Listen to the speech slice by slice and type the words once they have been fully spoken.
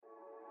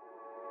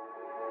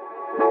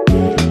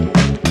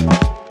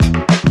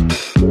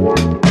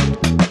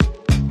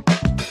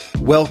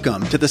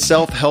Welcome to the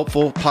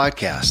Self-Helpful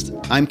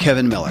Podcast. I'm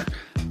Kevin Miller.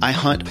 I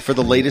hunt for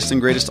the latest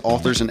and greatest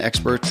authors and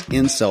experts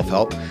in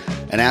self-help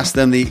and ask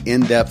them the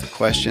in-depth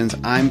questions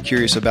I'm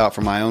curious about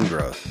for my own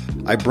growth.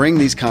 I bring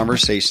these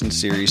conversation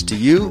series to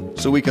you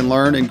so we can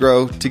learn and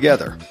grow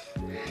together.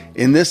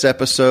 In this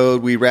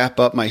episode, we wrap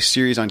up my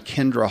series on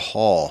Kindra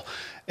Hall,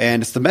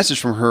 and it's the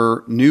message from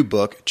her new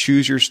book,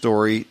 Choose Your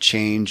Story,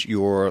 Change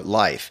Your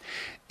Life.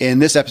 In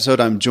this episode,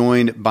 I'm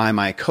joined by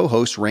my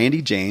co-host,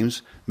 Randy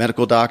James,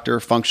 medical doctor,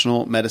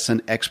 functional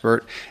medicine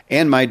expert,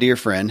 and my dear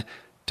friend,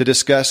 to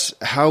discuss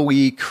how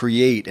we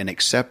create and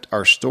accept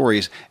our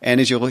stories. And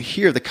as you'll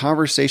hear, the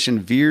conversation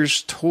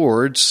veers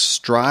towards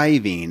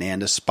striving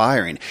and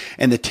aspiring,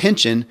 and the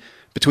tension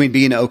between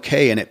being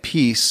okay and at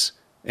peace,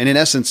 and in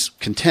essence,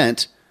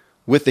 content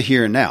with the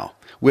here and now,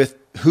 with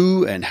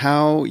who and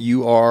how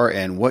you are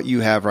and what you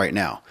have right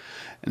now.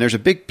 And there's a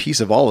big piece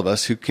of all of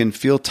us who can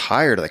feel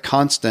tired of the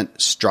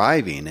constant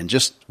striving and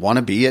just want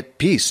to be at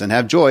peace and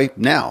have joy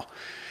now.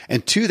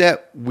 And to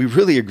that, we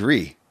really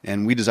agree,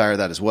 and we desire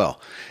that as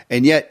well.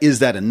 And yet, is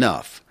that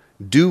enough?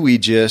 Do we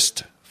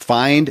just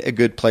find a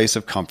good place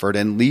of comfort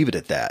and leave it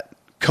at that,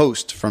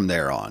 coast from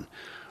there on?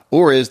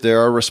 Or is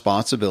there a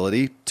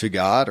responsibility to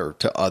God or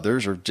to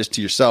others or just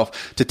to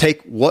yourself to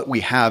take what we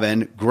have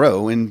and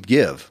grow and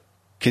give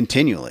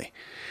continually?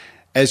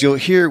 As you'll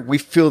hear, we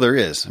feel there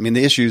is. I mean,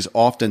 the issue is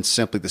often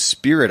simply the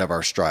spirit of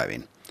our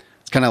striving.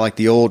 It's kind of like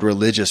the old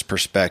religious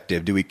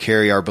perspective. Do we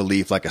carry our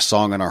belief like a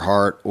song in our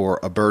heart or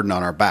a burden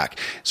on our back?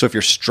 So if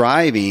your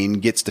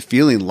striving gets to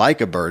feeling like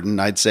a burden,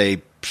 I'd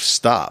say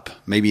stop.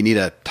 Maybe you need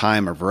a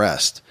time of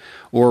rest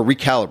or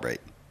recalibrate.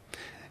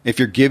 If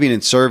you're giving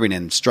and serving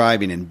and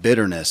striving in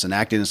bitterness and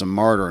acting as a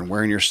martyr and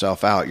wearing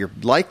yourself out, you're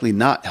likely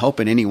not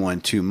helping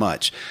anyone too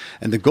much.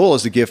 And the goal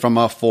is to give from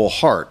a full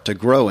heart, to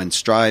grow and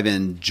strive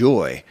in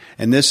joy.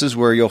 And this is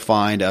where you'll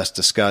find us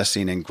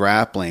discussing and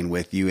grappling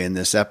with you in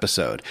this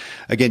episode.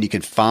 Again, you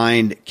can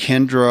find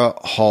Kindra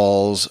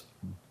Hall's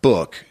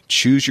book,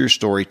 Choose Your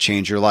Story,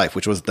 Change Your Life,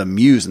 which was the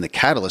muse and the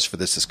catalyst for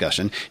this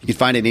discussion. You can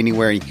find it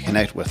anywhere. You can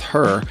connect with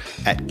her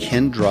at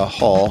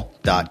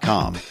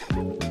KindraHall.com.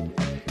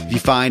 If you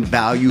find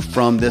value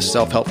from this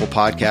self-helpful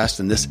podcast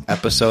and this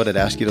episode, I'd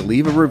ask you to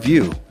leave a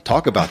review.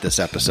 Talk about this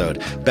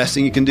episode. Best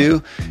thing you can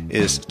do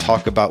is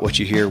talk about what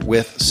you hear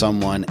with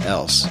someone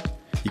else.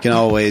 You can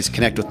always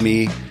connect with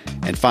me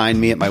and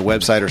find me at my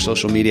website or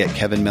social media at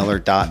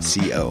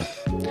kevinmiller.co.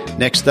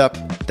 Next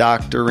up,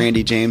 Dr.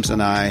 Randy James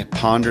and I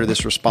ponder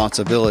this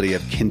responsibility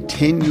of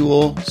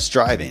continual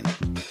striving.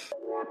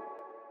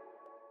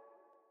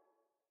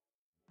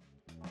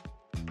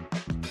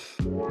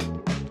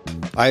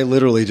 I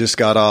literally just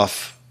got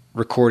off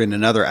recording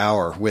another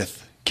hour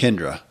with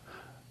Kindra,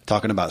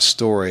 talking about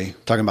story,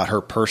 talking about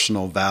her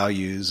personal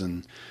values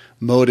and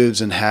motives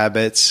and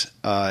habits.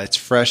 It's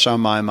fresh on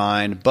my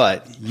mind,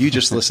 but you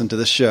just listened to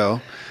the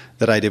show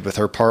that I did with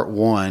her, part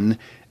one.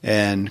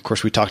 And of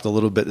course, we talked a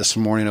little bit this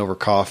morning over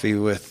coffee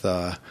with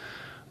our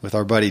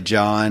buddy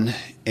John.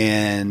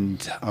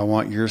 And I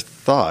want your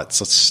thoughts.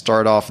 Let's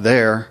start off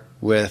there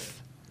with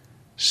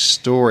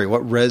story.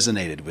 What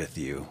resonated with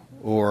you?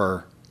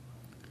 Or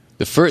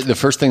the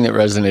first thing that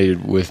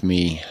resonated with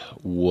me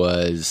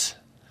was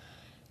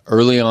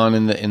early on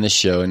in the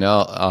show, and now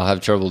I'll have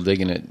trouble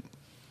digging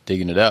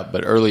it up.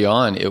 But early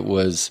on, it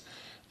was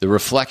the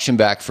reflection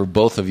back for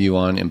both of you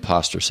on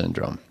imposter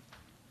syndrome.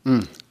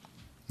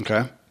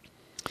 Okay.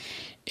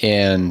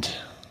 And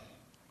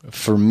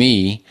for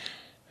me,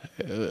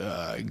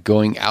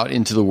 going out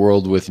into the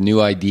world with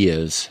new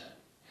ideas,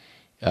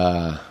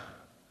 as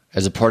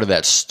a part of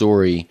that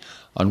story,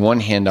 on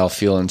one hand, I'll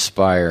feel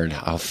inspired.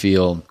 I'll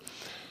feel.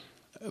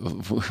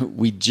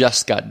 We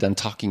just got done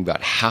talking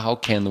about how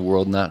can the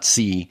world not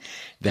see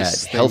that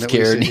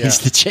healthcare needs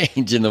to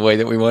change in the way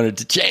that we want it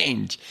to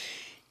change.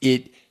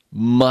 It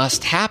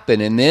must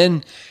happen. And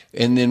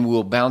then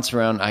we'll bounce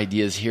around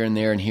ideas here and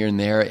there and here and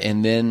there.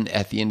 And then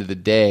at the end of the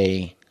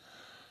day,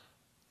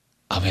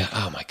 I'll be like,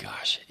 oh my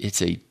gosh,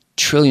 it's $1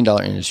 trillion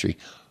industry.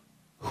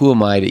 Who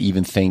am I to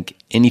even think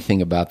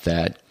anything about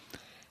that?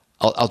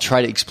 I'll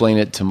try to explain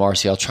it to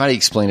Marcy. I'll try to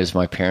explain it to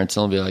my parents,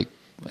 and they'll be like,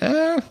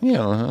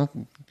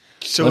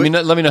 so let me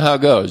know how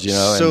it goes, you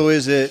know. So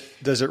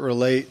does it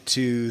relate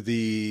to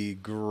the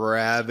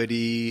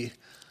gravity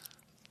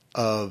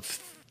of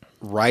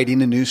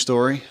writing a new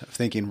story, of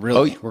thinking,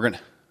 really, we're going to...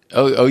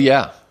 Oh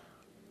yeah.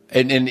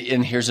 And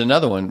here's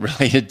another one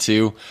related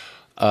to,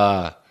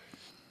 so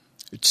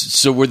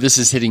where this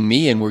is hitting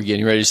me and we're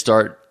getting ready to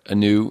start a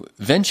new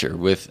venture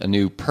with a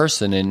new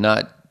person, and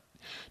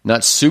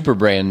not super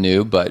brand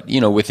new, but, you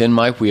know, within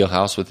my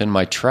wheelhouse, within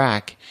my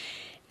track.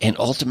 And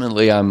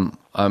ultimately I'm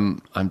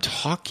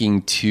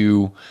talking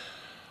to,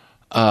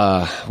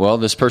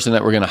 this person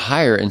that we're going to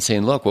hire and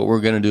saying, look, what we're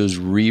going to do is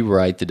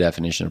rewrite the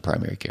definition of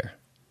primary care.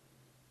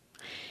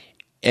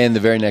 And the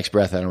very next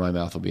breath out of my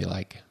mouth will be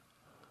like,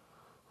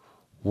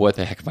 what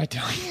the heck am I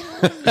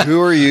doing?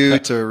 Who are you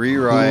to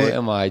rewrite? Who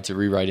am I to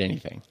rewrite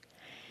anything?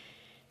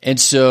 And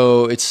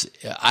so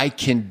I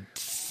can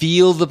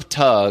feel the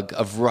tug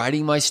of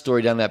writing my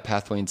story down that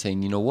pathway and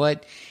saying, you know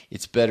what?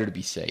 It's better to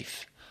be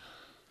safe.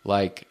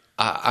 Like,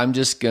 I'm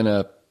just going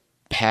to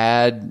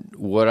pad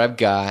what I've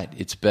got.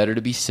 It's better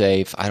to be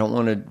safe. I don't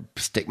want to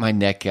stick my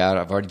neck out.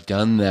 I've already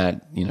done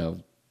that,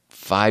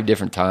 5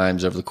 different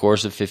times over the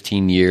course of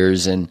 15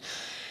 years. And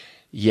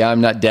yeah,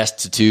 I'm not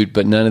destitute,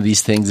 but none of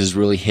these things has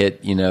really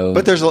hit,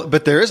 But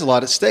there is a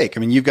lot at stake. I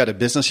mean, you've got a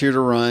business here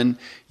to run.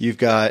 You've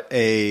got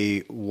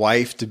a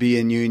wife to be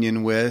in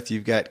union with.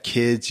 You've got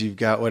kids. You've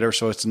got whatever.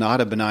 So it's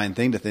not a benign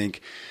thing to think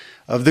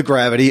of the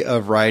gravity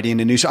of writing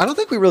a new show. I don't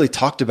think we really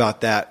talked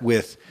about that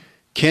with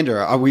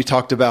Kindra. We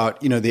talked about,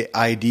 the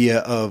idea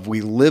of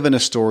we live in a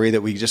story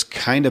that we just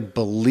kind of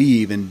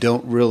believe and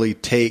don't really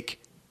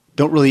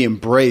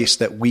embrace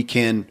that we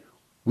can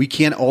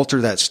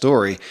alter that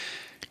story.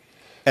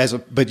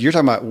 But you're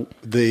talking about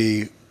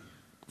the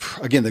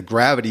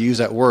gravity, use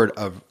that word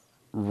of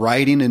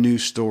writing a new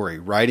story,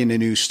 or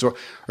you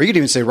could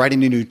even say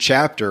writing a new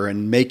chapter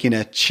and making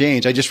a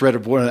change. I just read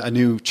a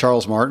new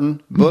Charles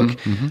Martin book.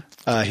 Mm-hmm.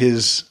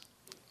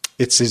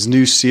 It's his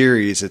new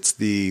series. It's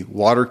the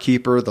Water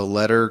Keeper, the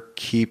Letter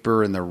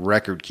Keeper, and the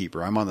Record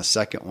Keeper. I'm on the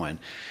second one.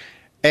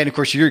 And of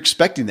course, you're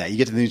expecting that. You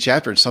get to the new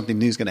chapter and something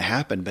new is going to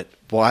happen. But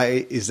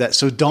why is that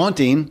so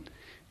daunting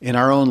in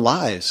our own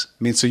lives?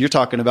 I mean, so you're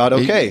talking about,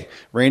 okay,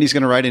 Randy's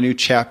going to write a new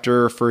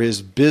chapter for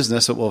his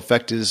business that will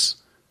affect his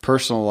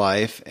personal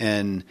life.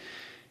 And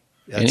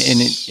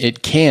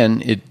it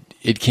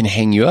can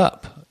hang you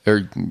up,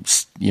 or,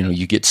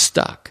 you get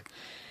stuck.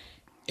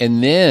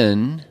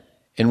 And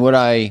what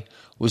I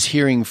was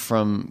hearing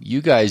from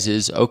you guys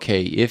is,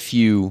 okay, if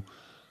you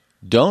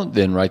don't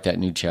then write that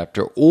new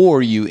chapter,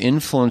 or you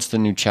influence the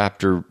new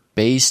chapter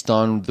based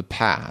on the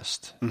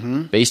past,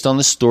 mm-hmm. based on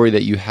the story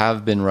that you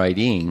have been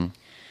writing,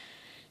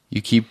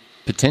 you keep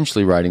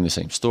potentially writing the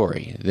same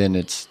story.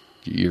 Then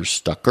you're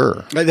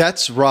stucker.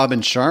 That's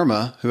Robin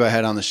Sharma, who I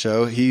had on the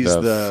show. He's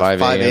the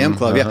 5 a.m.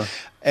 Club. Uh-huh. Yeah.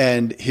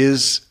 And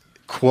his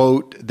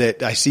quote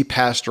that I see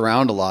passed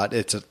around a lot,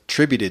 it's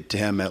attributed to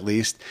him at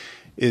least,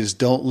 is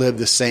don't live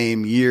the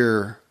same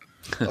year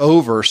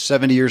over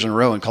 70 years in a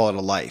row and call it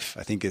a life.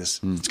 I think it's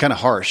kind of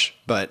harsh,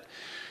 but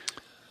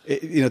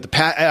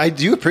I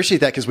do appreciate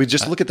that, because we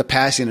just look at the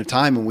passing of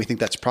time and we think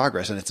that's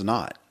progress, and it's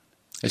not.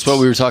 It's what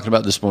we were talking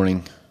about this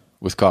morning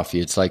with coffee.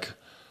 It's like,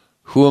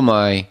 who am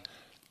I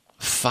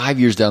 5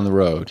 years down the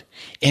road?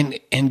 And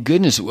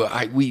goodness,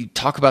 we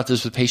talk about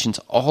this with patients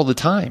all the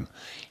time.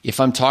 If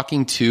I'm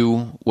talking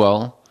to,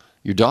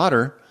 your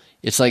daughter,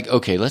 it's like,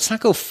 okay, let's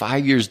not go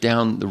 5 years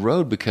down the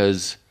road,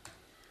 because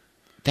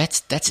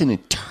that's an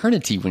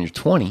eternity when you're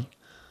 20.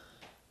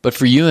 But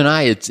for you and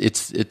I,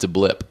 it's a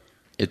blip.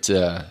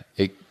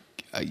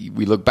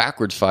 We look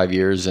backwards 5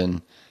 years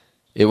and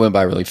it went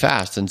by really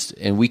fast,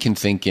 and we can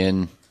think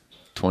in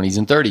 20s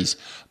and 30s.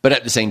 But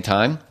at the same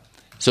time,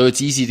 so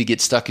it's easy to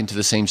get stuck into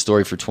the same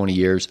story for 20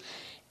 years.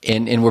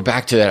 And we're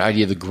back to that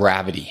idea of the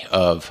gravity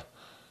of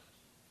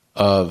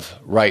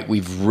right,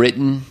 we've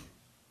written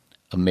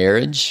a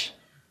marriage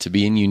to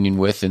be in union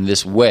with in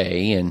this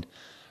way, and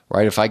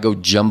right, if I go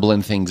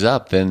jumbling things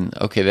up, then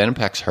okay, that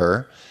impacts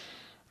her,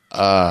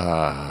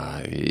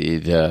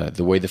 the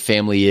way the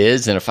family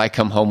is. And if I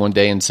come home one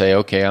day and say,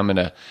 okay, I'm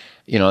gonna,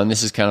 and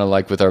this is kind of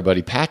like with our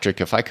buddy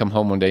Patrick. If I come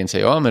home one day and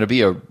say, oh, I'm gonna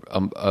be a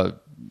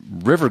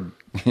river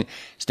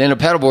stand-up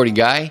paddleboarding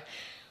guy,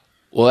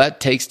 well,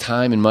 that takes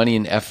time and money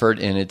and effort,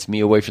 and it's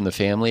me away from the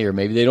family, or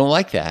maybe they don't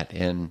like that,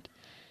 and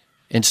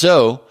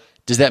so.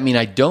 Does that mean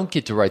I don't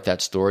get to write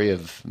that story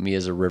of me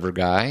as a river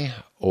guy,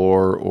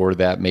 or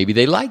that maybe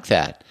they like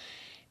that?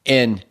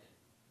 And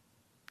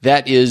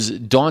that is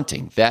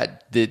daunting.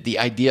 That the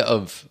idea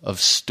of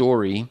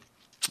story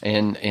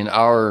and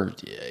our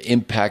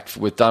impact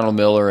with Donald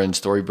Miller and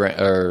Story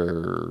Brand,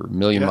 or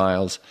Million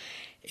Miles,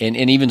 and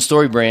even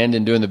Story Brand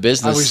and doing the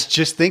business. I was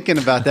just thinking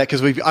about that,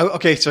 because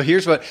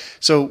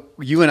so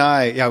you and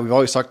I, we've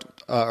always talked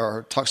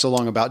so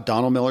long about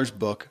Donald Miller's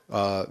book,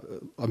 A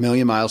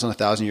Million Miles in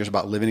 1,000 Years,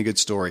 about living a good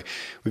story.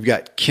 We've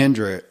got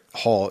Kindra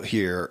Hall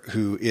here,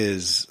 who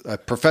is a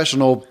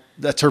professional.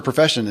 That's her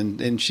profession,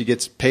 and she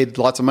gets paid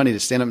lots of money to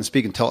stand up and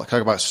speak and talk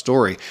about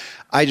story.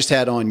 I just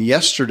had on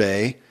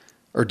yesterday,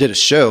 or did a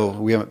show,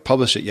 we haven't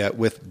published it yet,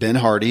 with Ben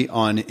Hardy,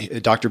 on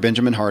Dr.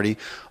 Benjamin Hardy,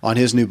 on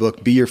his new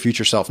book, Be Your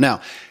Future Self. Now,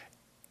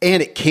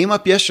 and it came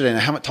up yesterday, and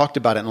I haven't talked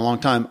about it in a long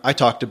time. I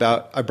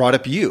brought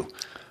up you.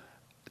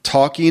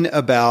 You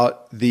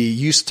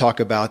used to talk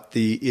about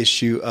the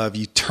issue of,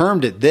 you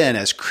termed it then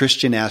as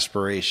Christian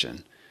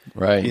aspiration.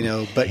 Right.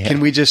 But can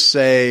we just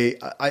say,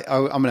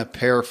 I'm going to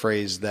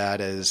paraphrase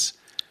that as,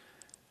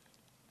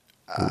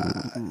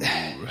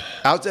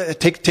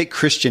 take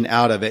Christian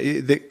out of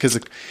it, because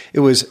it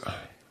was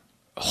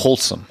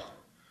wholesome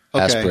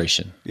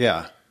aspiration.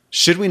 Yeah.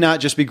 Should we not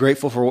just be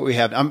grateful for what we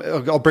have?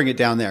 I'll bring it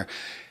down there.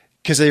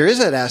 Because there is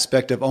that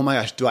aspect of, oh my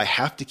gosh, do I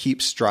have to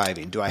keep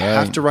striving? Do I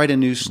have to write a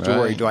new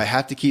story? Right. Do I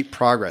have to keep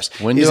progress?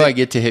 When do I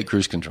get to hit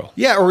cruise control?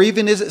 Yeah, or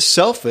even is it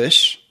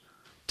selfish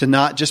to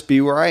not just be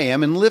where I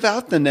am and live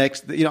out the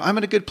next, I'm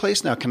in a good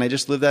place now. Can I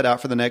just live that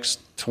out for the next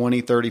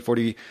 20, 30,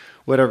 40,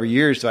 whatever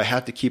years do I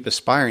have to keep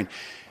aspiring?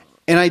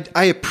 And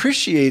I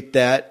appreciate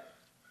that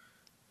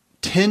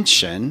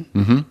tension.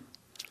 Mm-hmm.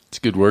 It's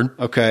a good word.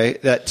 Okay.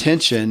 That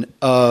tension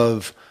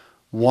of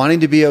wanting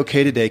to be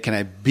okay today. Can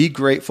I be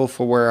grateful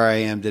for where I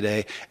am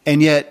today?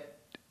 And yet,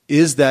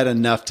 is that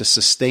enough to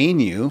sustain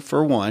you,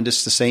 for one, to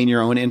sustain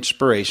your own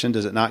inspiration?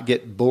 Does it not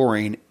get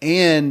boring?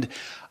 And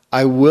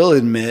I will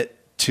admit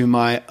to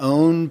my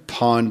own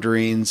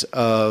ponderings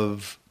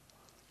of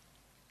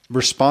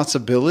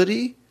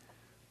responsibility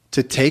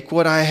to take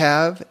what I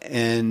have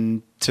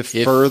and to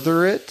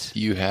further it.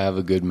 You have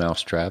a good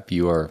mousetrap.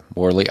 You are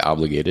morally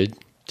obligated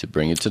to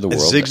bring it to the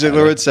world. Zig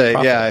Ziglar would say,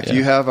 if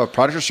you have a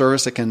product or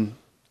service that can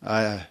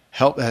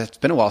help, it's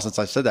been a while since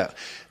I said that,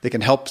 they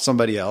can help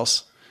somebody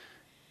else.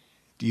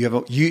 He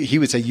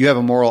would say you have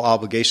a moral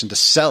obligation to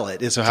sell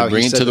it. Is how to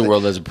bring he it said to the that.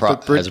 world as a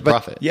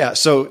profit. Yeah.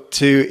 So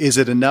is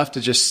it enough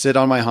to just sit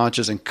on my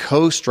haunches and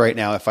coast right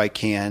now if I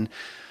can?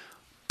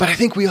 But I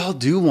think we all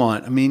do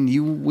want. I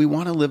mean, we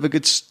want to live a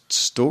good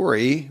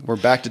story. We're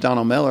back to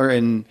Donald Miller,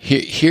 and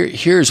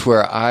here's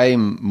where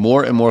I'm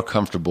more and more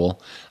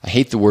comfortable. I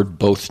hate the word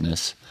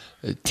bothness.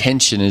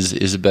 Tension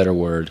is a better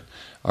word.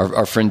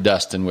 Our friend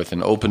Dustin with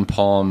an open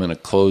palm and a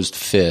closed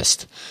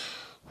fist,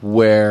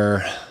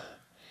 where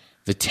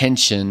the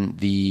tension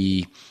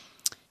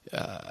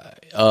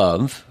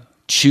of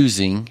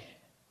choosing,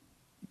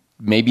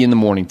 maybe in the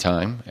morning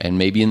time and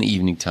maybe in the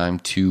evening time,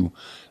 to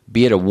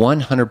be at a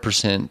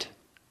 100%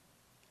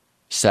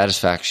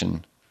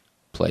 satisfaction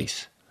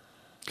place.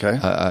 Okay.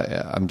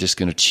 I'm just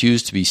going to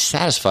choose to be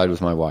satisfied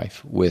with my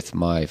wife, with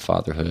my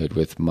fatherhood,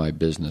 with my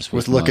business,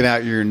 with looking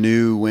out your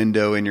new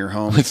window in your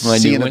home, with my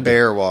seeing a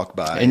bear walk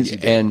by,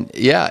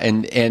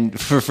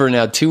 and for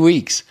now 2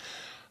 weeks,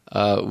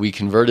 we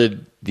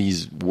converted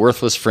these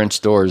worthless French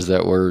doors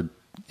that were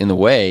in the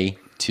way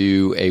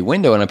to a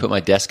window, and I put my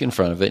desk in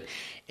front of it,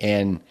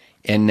 and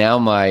now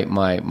my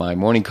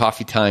morning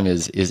coffee time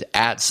is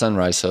at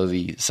sunrise. So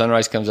the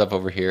sunrise comes up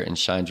over here and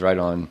shines right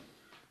on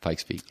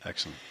Pikes Peak.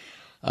 Excellent.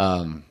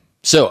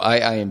 So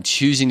I am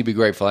choosing to be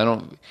grateful.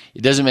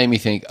 It doesn't make me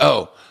think,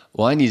 oh,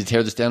 well, I need to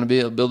tear this down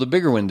and build a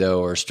bigger window,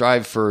 or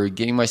strive for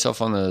getting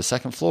myself on the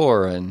second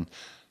floor. And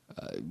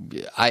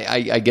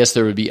I guess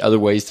there would be other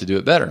ways to do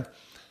it better.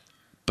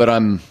 But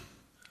I'm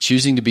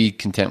choosing to be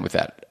content with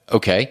that.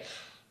 Okay.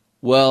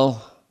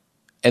 Well,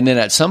 and then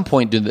at some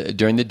point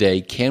during the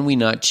day, can we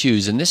not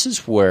choose? And this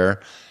is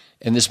where,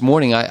 and this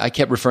morning I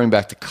kept referring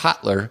back to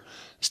Kotler,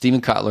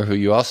 Stephen Kotler, who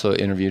you also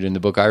interviewed in the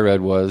book I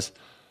read, was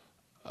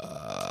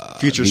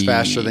Future's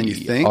Faster Than You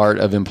Think. Art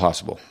of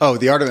Impossible. Oh,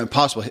 The Art of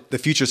Impossible. The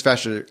Future's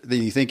Faster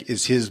Than You Think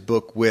is his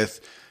book with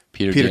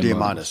Peter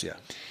Diamandis. Yeah.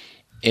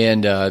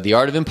 And The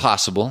Art of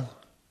Impossible,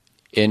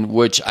 in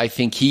which I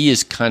think he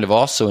is kind of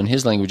also, in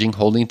his languaging,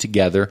 holding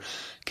together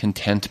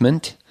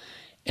contentment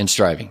and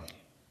striving.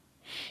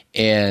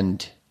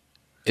 And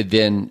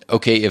then,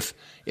 okay, if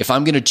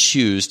I'm going to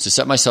choose to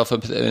set myself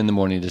up in the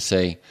morning to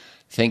say,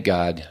 thank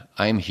God,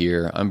 I'm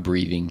here, I'm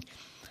breathing,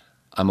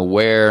 I'm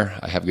aware,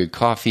 I have good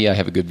coffee, I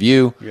have a good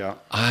view,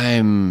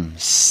 I'm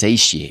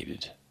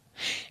satiated.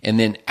 And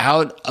then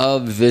out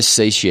of this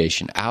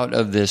satiation, out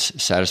of this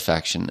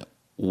satisfaction,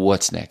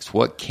 what's next?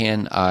 What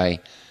can I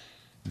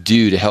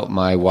do to help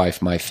my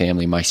wife, my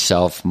family,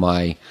 myself,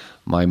 my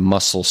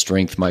muscle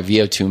strength, my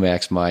VO2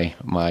 max,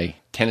 my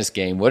tennis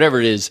game, whatever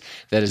it is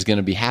that is going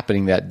to be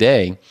happening that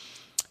day?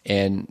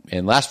 And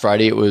last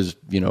Friday it was,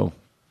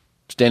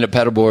 stand up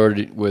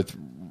paddleboard with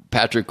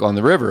Patrick on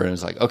the river, and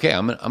it's like, okay,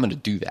 I'm going to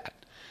do that.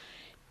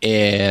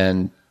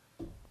 And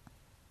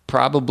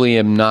probably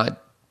am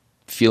not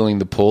feeling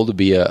the pull to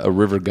be a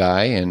river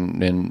guy,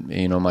 and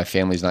my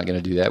family's not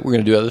going to do that. We're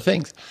going to do other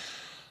things.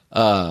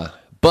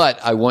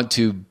 But I want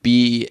to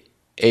be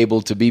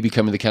able to be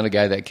becoming the kind of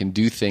guy that can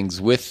do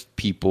things with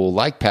people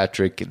like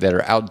Patrick that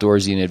are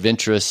outdoorsy and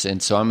adventurous.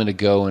 And so I'm going to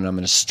go and I'm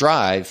going to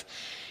strive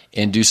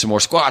and do some more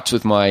squats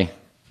with my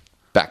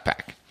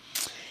backpack.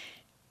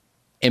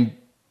 And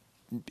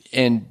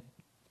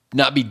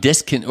not be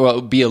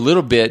be a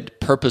little bit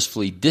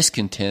purposefully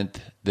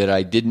discontent that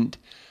I didn't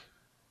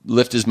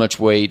lift as much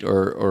weight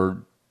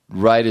or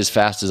ride as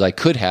fast as I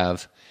could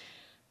have.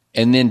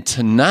 And then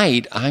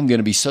tonight, I'm going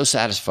to be so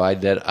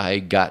satisfied that I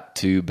got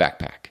to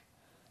backpack,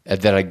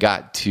 that I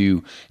got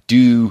to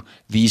do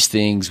these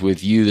things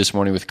with you this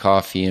morning with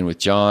coffee and with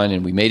John,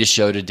 and we made a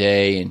show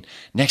today, and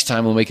next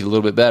time we'll make it a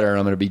little bit better, and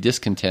I'm going to be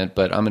discontent,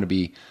 but I'm going to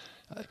be...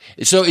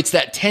 So it's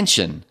that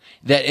tension,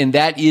 and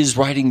that is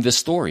writing the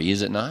story,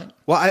 is it not?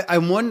 Well,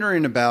 I'm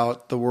wondering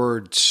about the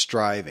word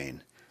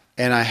striving.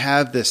 And I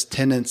have this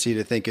tendency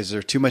to think, is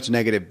there too much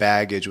negative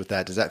baggage with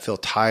that? Does that feel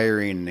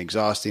tiring and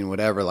exhausting,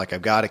 whatever? Like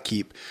I've got to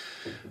keep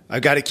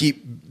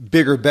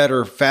bigger,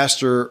 better,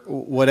 faster,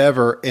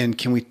 whatever. And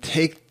can we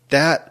take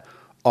that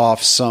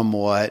off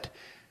somewhat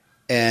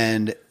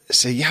and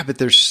say, yeah,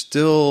 but we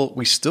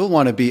still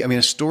want to be,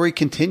 a story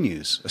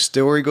continues. A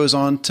story goes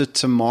on to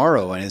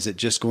tomorrow. And is it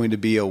just going to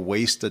be a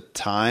waste of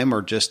time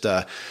or just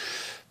a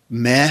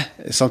meh,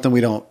 something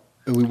we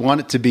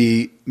want it to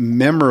be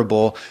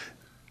memorable?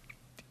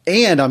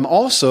 And I'm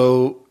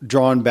also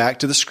drawn back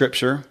to the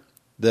scripture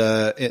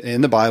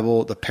in the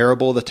Bible, the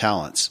parable of the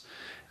talents.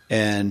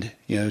 And,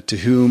 to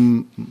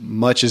whom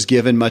much is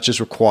given, much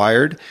is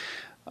required.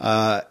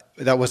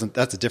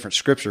 That's a different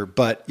scripture,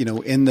 but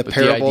in the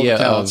parable of the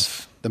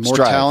talents, the more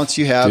talents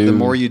you have, the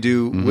more you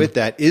do with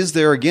that. Is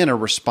there again a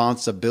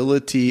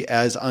responsibility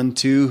as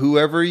unto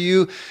whoever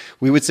we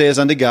would say as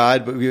unto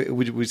God, but we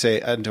would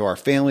say unto our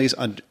families,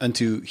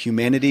 unto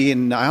humanity,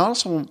 and I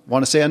also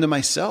want to say unto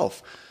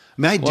myself.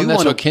 I mean,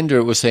 that's what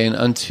Kindra was saying,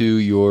 unto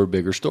your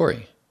bigger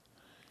story.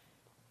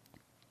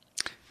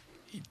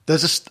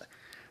 Does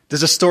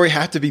a story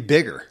have to be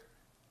bigger?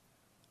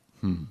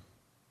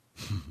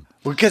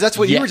 Because that's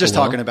what you were just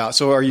talking about.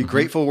 So are you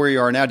grateful where you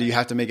are now? Do you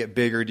have to make it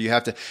bigger? Do you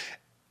have to?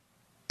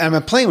 And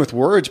I'm playing with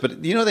words,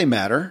 but they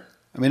matter.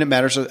 I mean, it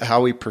matters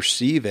how we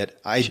perceive it.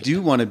 I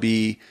do want to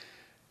be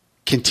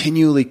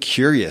continually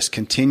curious,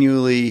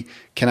 continually,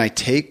 can I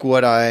take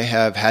what I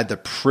have had the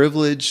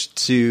privilege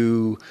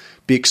to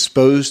be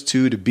exposed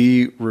to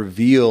be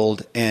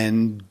revealed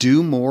and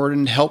do more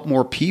and help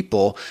more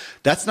people?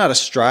 That's not a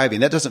striving.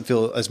 That doesn't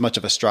feel as much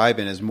of a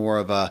striving as more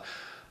of a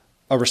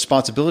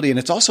responsibility. And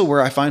it's also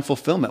where I find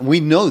fulfillment. We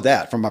know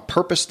that from a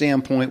purpose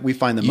standpoint, we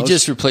find You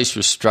just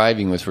replaced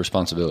striving with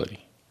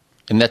responsibility.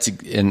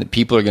 And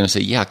people are going to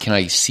say, yeah, can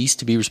I cease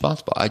to be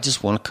responsible? I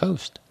just want to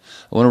coast.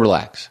 I want to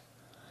relax.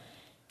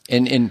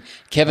 And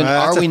Kevin,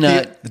 are we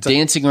not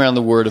dancing around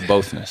the word of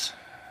bothness?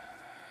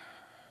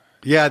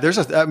 Yeah,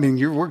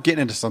 we're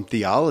getting into some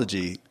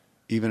theology,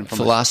 even from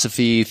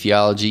philosophy,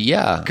 theology.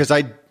 Yeah. Because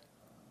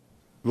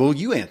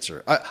you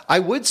answer. I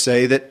would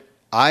say that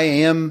I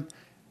am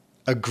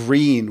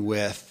agreeing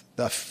with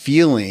the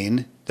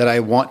feeling that I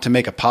want to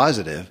make a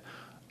positive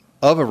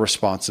of a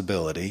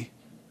responsibility.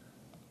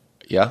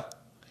 Yeah.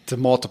 To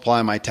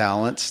multiply my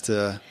talents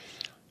and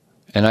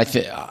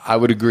I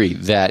would agree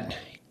that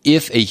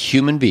if a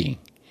human being,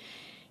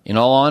 in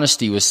all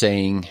honesty, was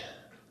saying,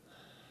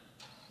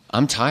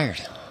 I'm tired.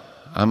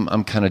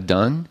 I'm kind of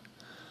done.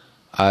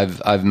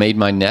 I've made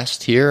my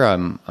nest here.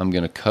 I'm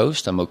going to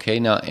coast. I'm okay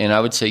now. And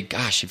I would say,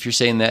 gosh, if you're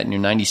saying that and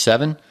you're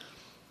 97,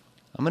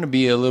 I'm going to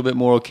be a little bit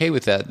more okay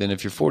with that than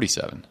if you're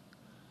 47.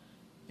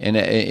 And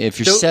if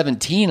you're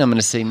 17, I'm going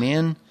to say,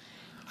 man,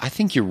 I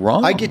think you're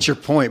wrong. I get your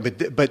point,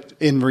 but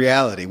in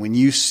reality, when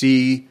you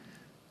see,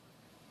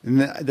 and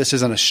this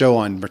isn't a show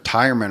on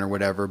retirement or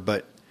whatever,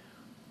 but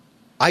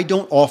I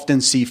don't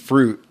often see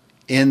fruit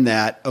in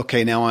that.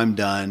 Okay, now I'm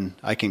done.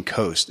 I can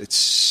coast.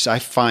 I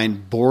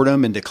find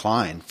boredom and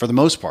decline for the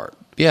most part.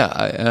 Yeah,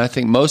 and I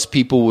think most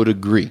people would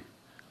agree,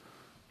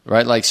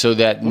 right? Like so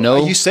that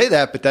you say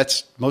that,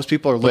 but most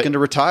people are looking to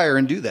retire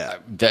and do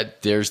that.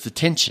 That there's the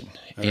tension,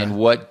 and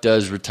what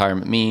does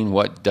retirement mean?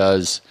 What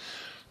does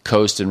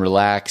coast and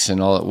relax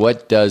and all that?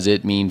 What does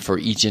it mean for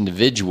each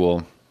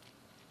individual?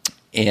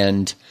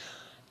 And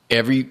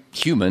every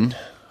human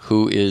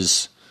who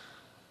is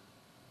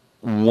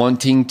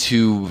wanting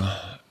to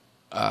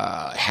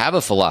have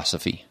a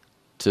philosophy,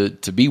 to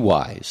be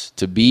wise,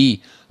 to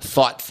be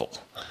thoughtful,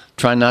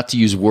 try not to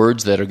use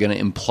words that are going to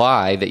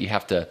imply that you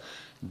have to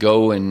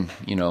go and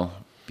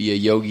be a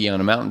yogi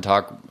on a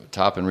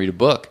mountaintop and read a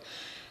book,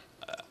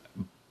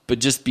 but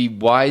just be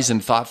wise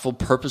and thoughtful,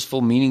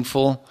 purposeful,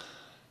 meaningful.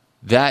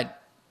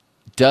 That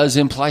does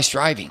imply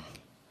striving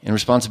and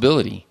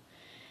responsibility.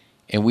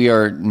 And we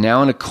are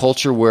now in a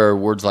culture where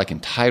words like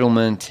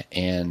entitlement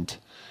and,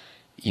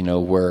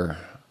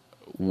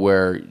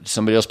 where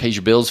somebody else pays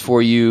your bills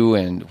for you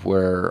and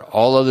where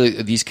all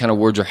of these kind of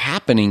words are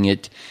happening,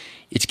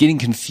 it's getting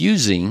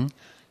confusing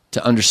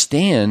to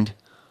understand,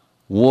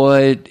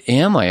 what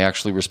am I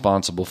actually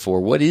responsible for?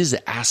 What is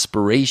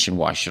aspiration?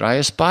 Why should I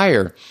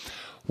aspire?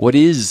 What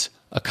is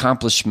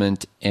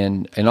accomplishment?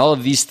 And all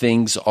of these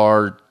things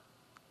are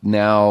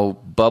now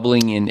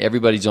bubbling in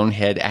everybody's own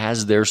head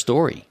as their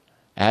story,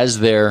 as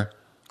their...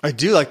 I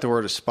do like the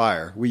word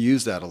aspire. We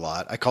use that a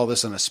lot. I call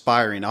this an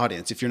aspiring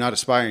audience. If you're not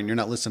aspiring, you're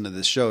not listening to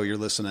this show. You're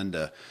listening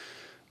to,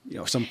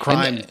 some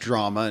crime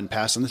drama and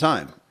passing the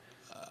time.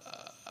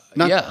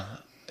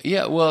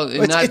 Yeah. Well,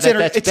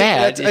 that's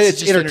bad.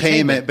 It's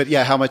entertainment, but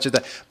how much of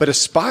that? But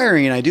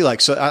aspiring, I do like.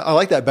 So I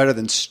like that better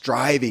than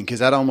striving because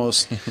that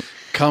almost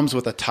comes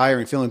with a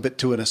tiring feeling. But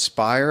to an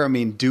aspire, I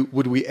mean,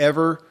 would we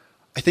ever?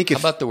 I think How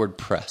about the word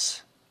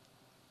press?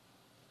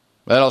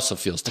 That also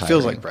feels tiring. It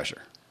feels like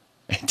pressure.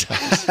 It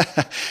does.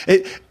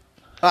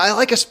 I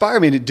like aspire. I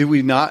mean, do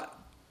we not?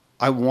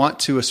 I want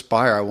to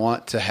aspire. I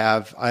want to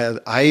have.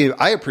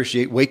 I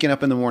appreciate waking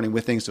up in the morning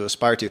with things to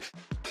aspire to.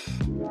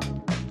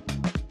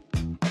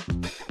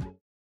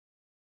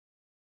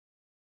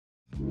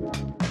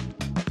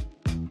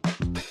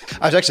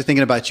 I was actually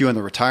thinking about you on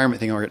the retirement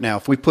thing right now.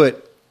 If we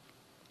put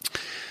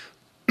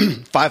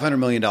 $500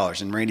 million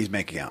in Randy's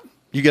bank account,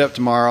 you get up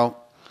tomorrow,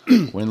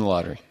 win the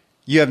lottery.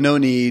 You have no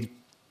need.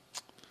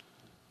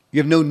 You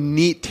have no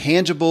neat,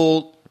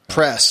 tangible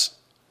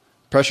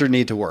pressure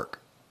need to work.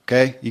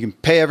 Okay? You can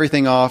pay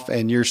everything off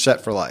and you're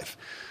set for life.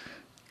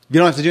 You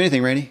don't have to do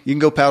anything, Randy. You can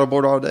go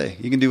paddleboard all day.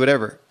 You can do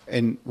whatever.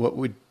 And what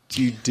would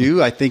you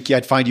do? I think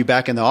I'd find you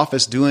back in the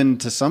office doing,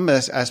 to some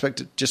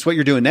aspect, just what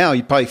you're doing now.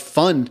 You'd probably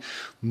fund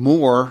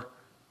more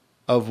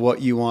of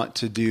what you want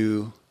to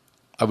do?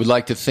 I would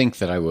like to think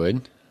that I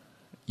would.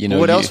 You know,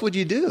 What else would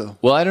you do?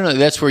 Well, I don't know.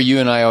 That's where you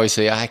and I always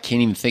say, I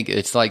can't even think.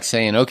 It's like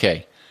saying,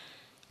 okay,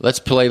 let's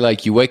play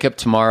like you wake up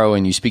tomorrow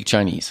and you speak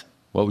Chinese.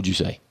 What would you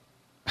say?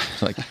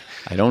 It's like,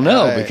 I don't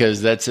know,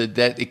 because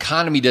that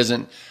economy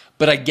doesn't,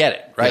 but I get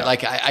it, right? Yeah.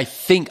 Like I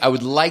think I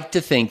would like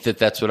to think that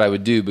that's what I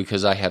would do,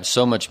 because I have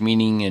so much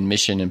meaning and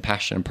mission and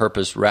passion and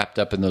purpose wrapped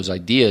up in those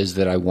ideas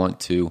that I want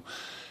to,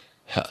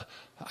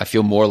 I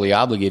feel morally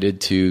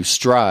obligated to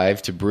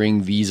strive to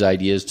bring these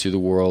ideas to the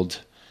world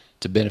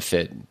to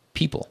benefit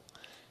people.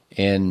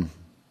 And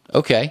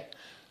okay,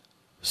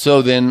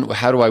 so then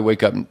how do I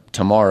wake up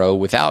tomorrow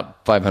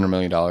without $500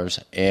 million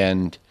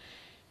and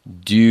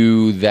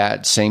do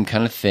that same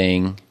kind of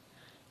thing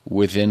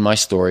within my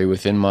story,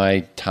 within my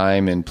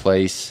time and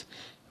place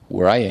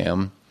where I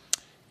am?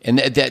 And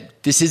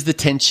that this is the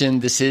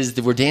tension.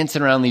 We're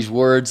dancing around these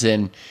words,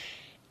 and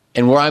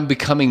where I'm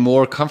becoming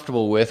more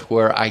comfortable with,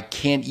 where I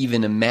can't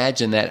even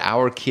imagine that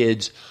our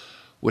kids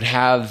would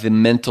have the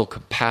mental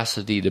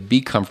capacity to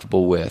be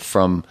comfortable with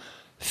from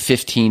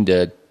 15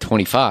 to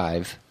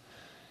 25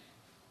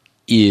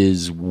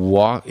 is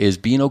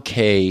being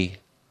okay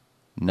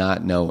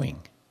not knowing,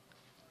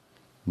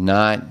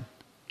 not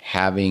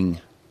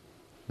having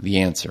the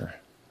answer.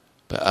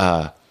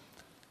 But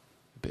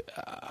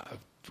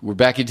we're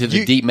back into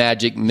the deep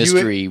magic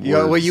mystery words.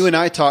 Well, you and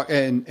I talked,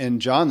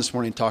 and John this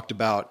morning talked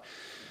about,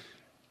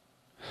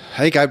 I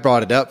think I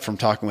brought it up from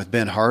talking with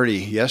Ben Hardy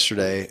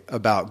yesterday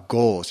about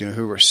goals,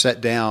 who were set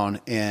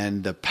down,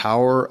 and the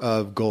power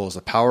of goals,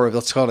 the power of,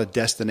 let's call it a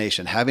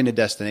destination, having a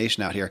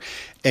destination out here,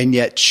 and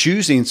yet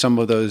choosing some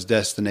of those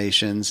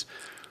destinations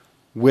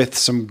with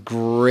some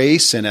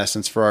grace, in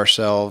essence, for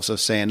ourselves, of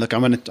saying, look,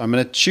 I'm going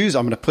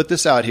to put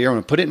this out here. I'm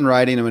going to put it in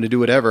writing. I'm going to do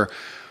whatever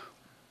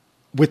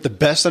with the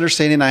best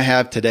understanding I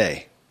have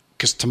today.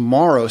 Because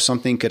tomorrow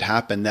something could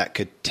happen that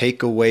could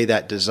take away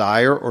that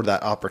desire or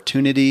that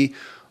opportunity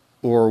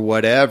or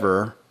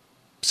whatever.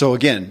 So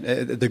again,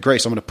 the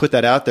grace, I'm going to put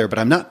that out there, but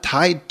I'm not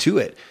tied to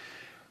it.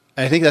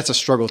 And I think that's a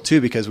struggle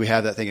too, because we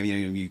have that thing of,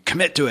 you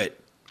commit to it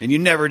and you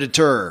never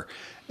deter.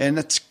 And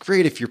that's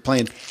great if you're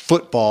playing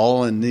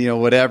football and,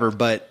 whatever,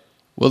 but.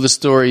 Well, the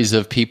stories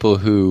of people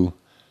who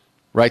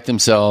write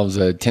themselves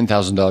a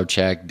 $10,000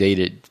 check, date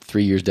it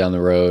 3 years down the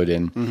road,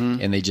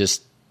 and they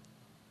just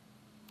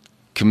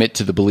commit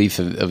to the belief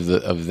of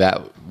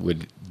that,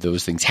 with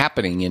those things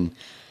happening. And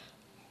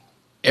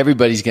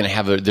everybody's going to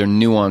have their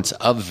nuance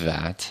of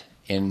that.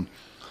 And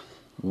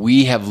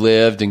we have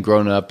lived and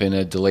grown up in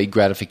a delayed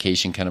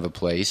gratification kind of a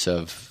place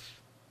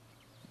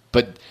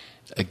but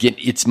again,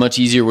 it's much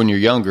easier when you're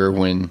younger,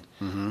 when,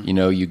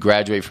 you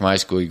graduate from high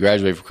school, you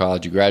graduate from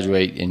college, you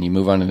graduate and you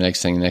move on to the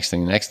next thing, the next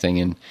thing, the next thing.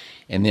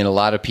 And then a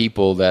lot of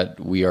people that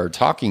we are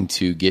talking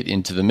to get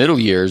into the middle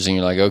years and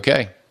you're like,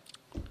 okay,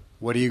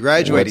 what are you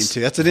graduating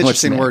to? That's an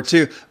interesting word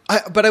too.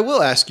 But I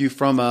will ask you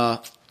from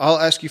a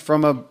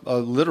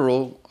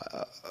literal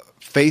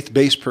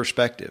faith-based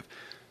perspective.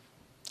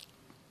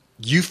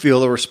 You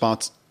feel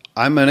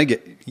I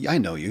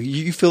know you.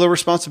 You feel a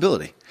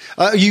responsibility.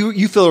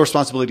 You feel a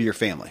responsibility to your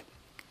family,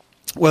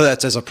 whether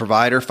that's as a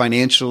provider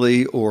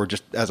financially or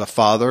just as a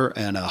father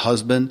and a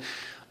husband.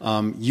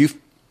 You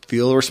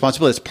feel a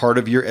responsibility. It's part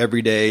of your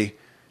everyday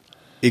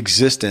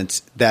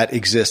existence that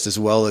exists, as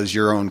well as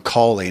your own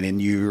calling,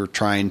 and you're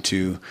trying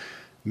to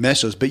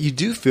mesh those. But you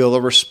do feel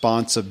a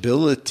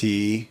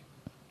responsibility.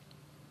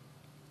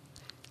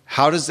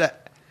 How does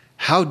that?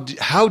 How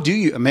do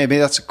you? Maybe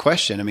that's a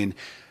question. I mean,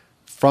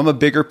 from a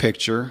bigger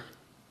picture,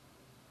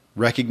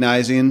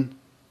 recognizing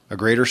a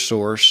greater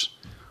source,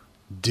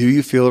 do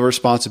you feel a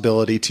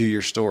responsibility to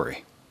your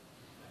story?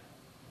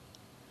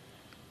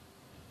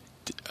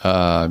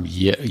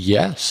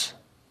 Yes.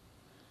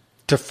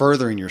 To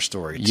furthering your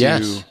story.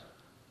 Yes.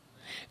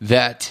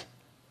 That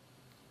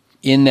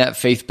in that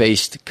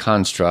faith-based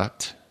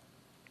construct,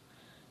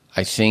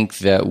 I think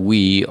that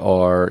we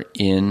are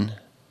in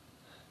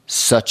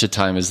such a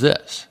time as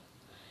this.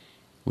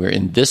 We're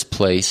in this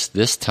place,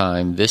 this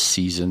time, this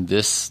season,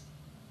 this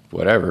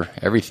whatever,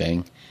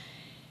 everything.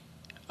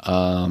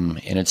 And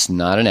it's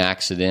not an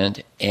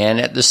accident.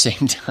 And at the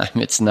same time,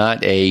 it's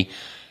not a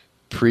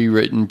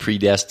pre-written,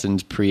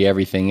 predestined,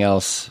 pre-everything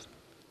else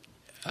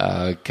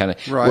kind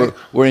of. Right.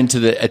 We're into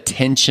the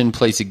attention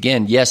place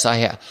again. Yes,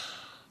 I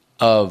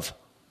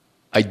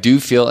do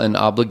feel an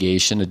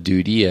obligation, a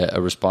duty, a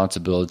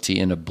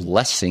responsibility, and a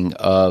blessing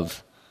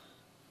of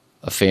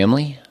a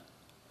family,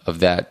 of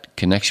that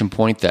connection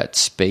point, that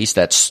space,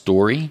 that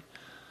story.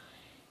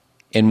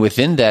 And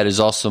within that is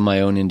also my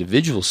own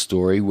individual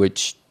story,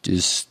 which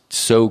is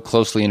so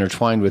closely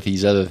intertwined with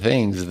these other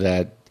things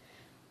that,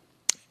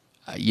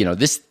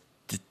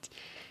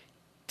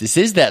 this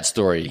is that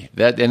story.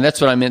 And that's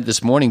what I meant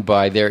this morning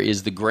by there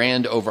is the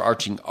grand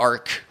overarching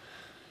arc,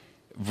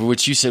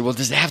 which you said, well,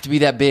 does it have to be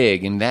that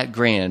big and that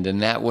grand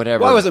and that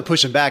whatever? Well, I wasn't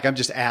pushing back. I'm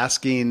just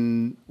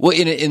asking. Well,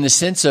 in the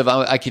sense of,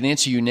 I can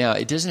answer you now.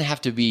 It doesn't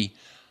have to be,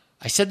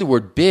 I said the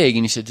word big,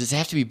 and you said, does it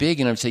have to be big?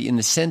 And I would say, in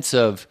the sense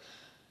of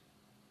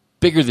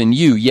bigger than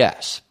you,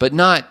 yes, but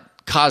not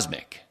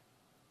cosmic.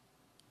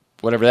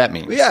 whatever that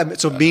means. Yeah,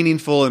 so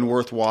meaningful and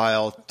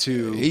worthwhile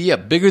to... Yeah,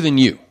 bigger than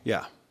you.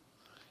 Yeah.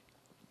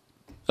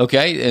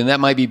 Okay, and that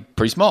might be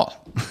pretty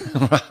small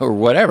or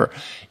whatever.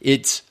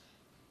 It's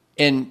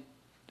and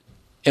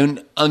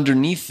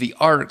underneath the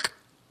arc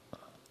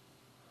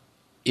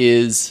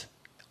is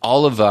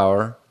all of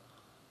our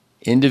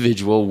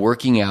individual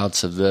working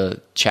outs of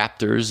the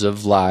chapters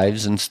of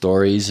lives and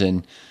stories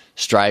and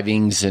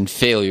strivings and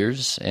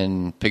failures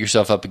and pick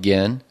yourself up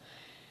again.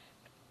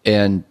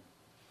 And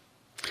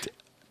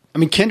I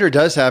mean, Kindra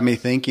does have me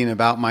thinking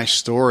about my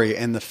story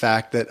and the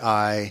fact that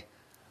I'm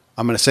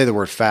going to say the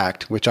word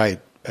fact, which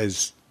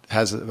has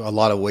a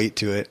lot of weight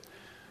to it.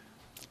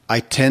 I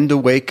tend to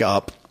wake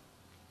up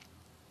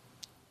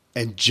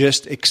and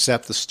just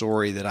accept the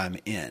story that I'm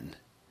in.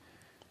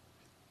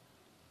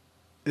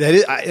 That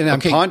is,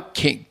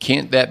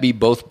 can't that be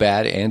both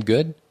bad and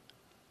good?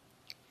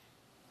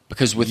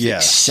 Because with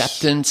yes.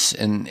 acceptance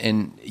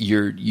and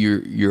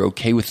you're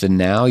okay with the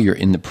now, you're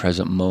in the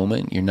present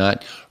moment, you're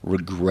not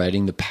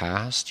regretting the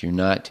past, you're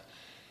not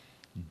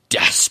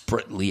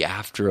desperately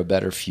after a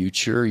better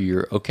future,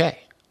 you're okay.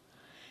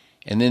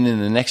 And then in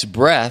the next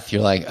breath,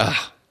 you're like,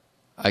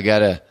 I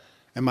gotta.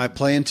 Am I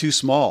playing too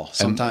small?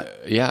 Sometimes,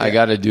 I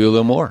gotta do a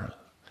little more.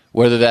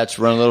 Whether that's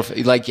run a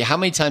little, like how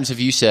many times have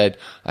you said,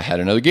 I had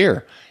another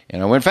gear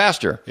and I went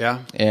faster,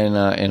 and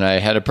I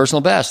had a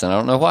personal best and I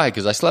don't know why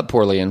because I slept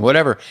poorly and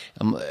whatever.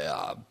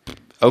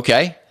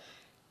 Okay,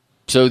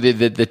 so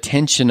the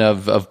tension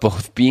of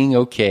both being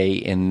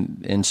okay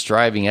and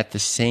striving at the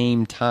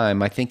same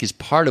time, I think, is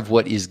part of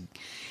what is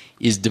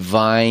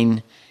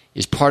divine.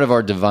 Is part of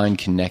our divine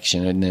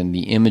connection, and then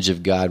the image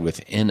of God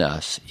within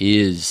us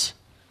is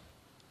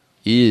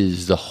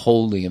the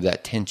holding of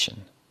that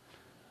tension.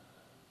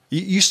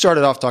 You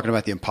started off talking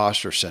about the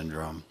imposter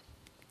syndrome.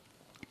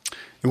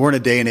 And we're in a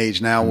day and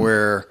age now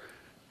where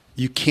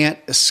you can't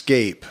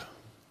escape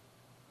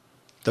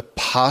the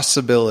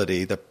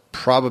possibility, the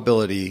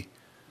probability,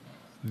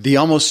 the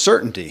almost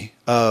certainty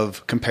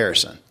of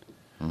comparison.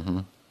 Mm-hmm.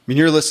 I mean,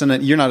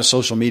 you're not a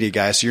social media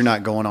guy, so you're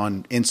not going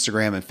on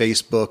Instagram and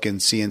Facebook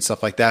and seeing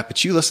stuff like that,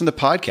 but you listen to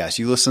podcasts.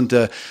 You listen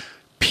to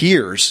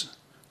peers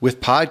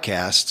with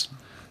podcasts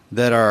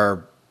that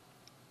are,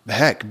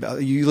 heck,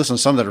 you listen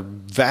to some that are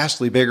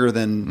vastly bigger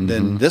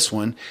than this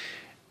one.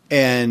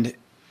 And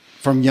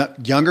from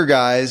younger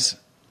guys,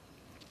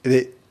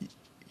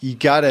 you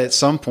got to at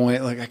some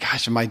point, like,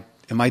 gosh, am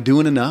I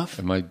doing enough?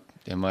 Am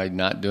I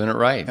not doing it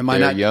right? Am I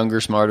not younger,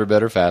 smarter,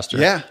 better, faster?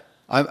 Yeah.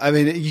 I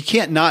mean, you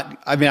can't not.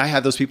 I mean, I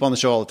have those people on the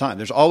show all the time.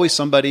 There's always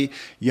somebody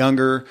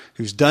younger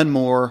who's done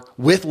more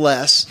with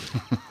less,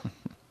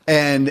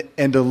 and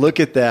to look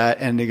at that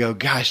and to go,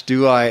 gosh,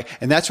 do I?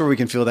 And that's where we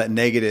can feel that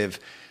negative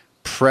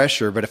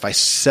pressure. But if I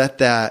set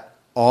that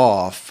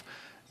off,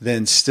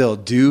 then still,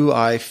 do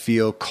I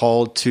feel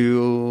called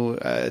to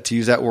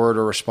use that word,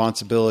 or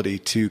responsibility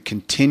to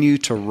continue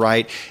to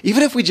write,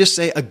 even if we just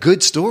say a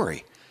good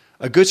story,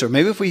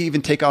 maybe if we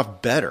even take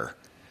off better.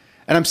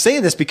 And I'm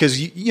saying this because,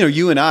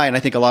 you and I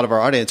think a lot of our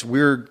audience,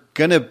 we're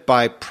going to,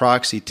 by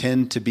proxy,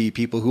 tend to be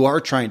people who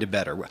are trying to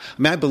better. I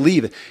mean, I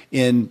believe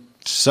in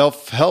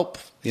self-help.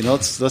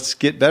 Let's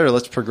get better.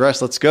 Let's progress.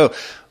 Let's go.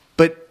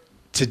 But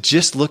to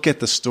just look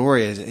at the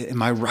story as,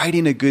 am I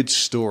writing a good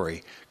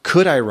story?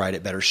 Could I write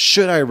it better?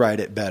 Should I write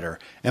it better?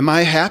 Am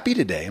I happy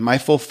today? Am I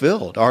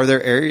fulfilled? Are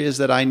there areas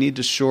that I need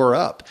to shore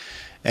up?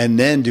 And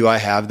then do I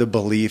have the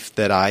belief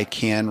that I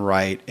can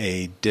write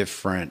a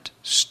different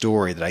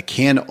story, that I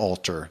can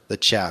alter the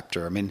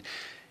chapter? I mean,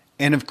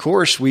 and of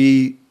course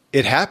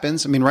it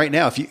happens. I mean, right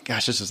now, I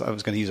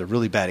was going to use a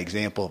really bad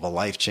example of a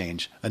life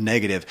change, a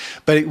negative,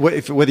 but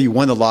whether you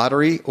won the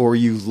lottery or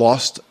you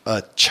lost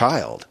a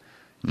child,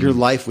 your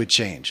life would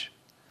change.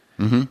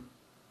 Mm-hmm.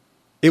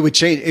 It would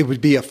change. It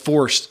would be a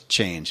forced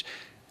change.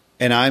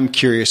 And I'm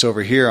curious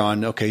over here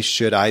on, okay,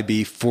 should I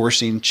be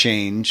forcing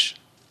change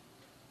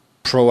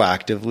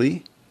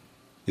proactively?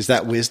 Is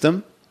that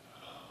wisdom?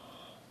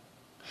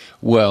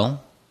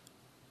 Well,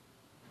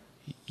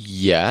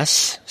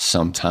 yes,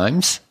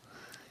 sometimes.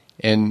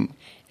 And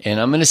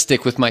I'm going to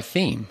stick with my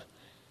theme.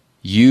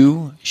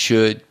 You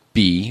should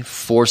be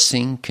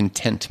forcing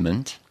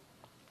contentment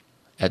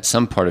at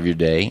some part of your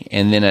day,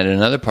 and then at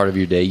another part of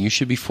your day, you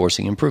should be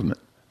forcing improvement,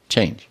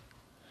 change.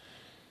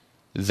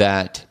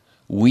 That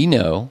we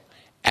know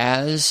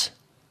as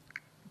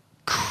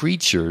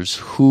creatures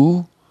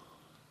who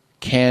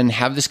can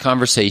have this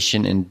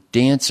conversation and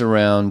dance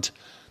around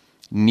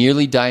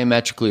nearly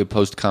diametrically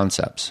opposed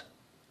concepts.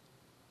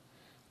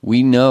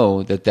 We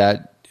know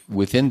that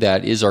within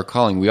that is our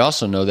calling. We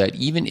also know that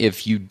even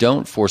if you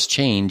don't force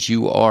change,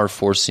 you are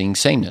forcing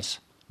sameness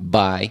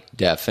by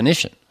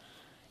definition.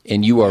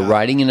 And you are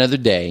writing another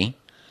day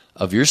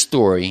of your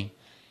story,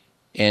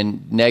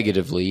 and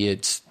negatively,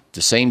 it's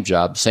the same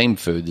job, same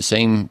food, the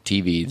same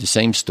TV, the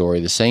same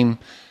story, the same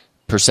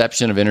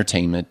perception of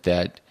entertainment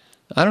that,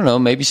 I don't know,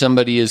 maybe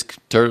somebody is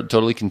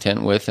totally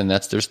content with, and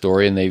that's their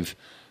story, and they've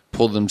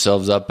pulled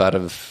themselves up out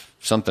of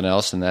something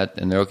else, and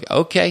they're okay.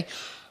 Okay.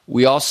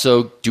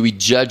 Do we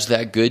judge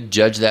that good,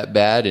 judge that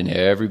bad, and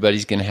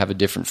everybody's going to have a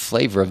different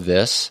flavor of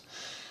this?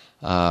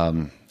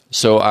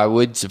 So I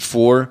would,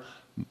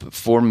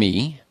 for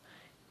me,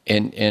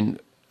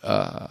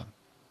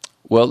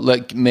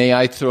 may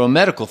I throw a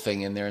medical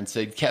thing in there and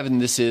say, Kevin,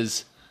 this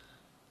is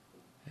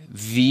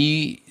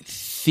the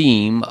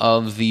theme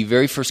of the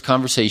very first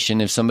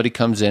conversation. If somebody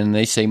comes in and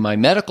they say, my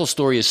medical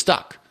story is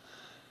stuck.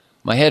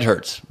 My head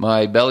hurts.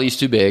 My belly's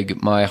too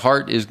big. My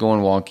heart is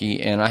going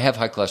wonky, and I have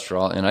high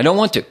cholesterol, and I don't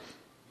want to.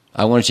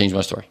 I want to change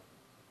my story.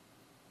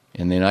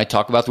 And then I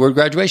talk about the word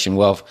graduation.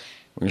 Well,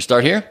 we're going to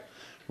start here.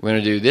 We're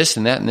going to do this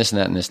and that and this and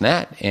that and this and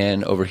that.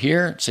 And over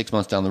here, 6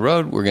 months down the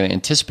road, we're going to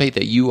anticipate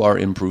that you are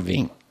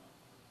improving.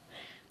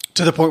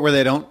 To the point where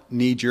they don't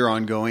need your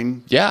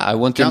ongoing. Yeah, I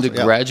want them to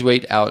counsel.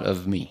 graduate out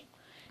of me.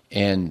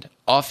 And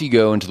off you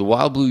go into the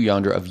wild blue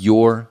yonder of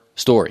your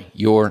story,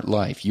 your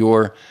life,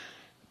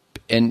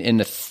 and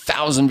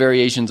 1,000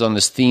 variations on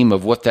this theme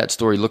of what that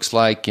story looks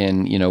like,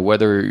 and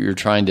whether you're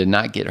trying to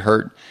not get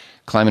hurt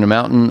climbing a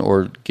mountain,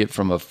 or get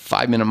from a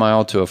 5-minute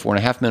mile to a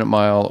 4.5-minute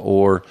mile,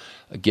 or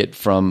get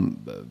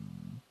from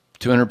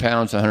 200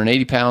 pounds to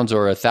 180 pounds,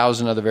 or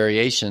 1,000 other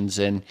variations,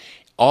 and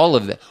all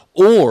of that.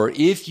 Or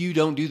if you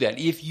don't do that,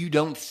 if you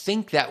don't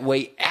think that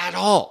way at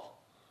all,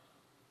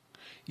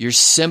 you're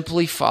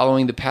simply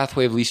following the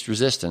pathway of least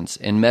resistance.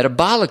 And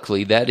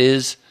metabolically, that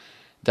is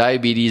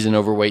diabetes and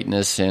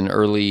overweightness and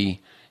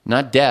early,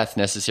 not death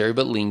necessary,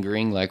 but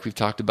lingering, like we've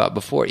talked about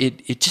before.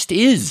 It just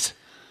is.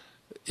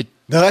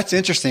 No, that's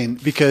interesting,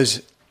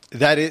 because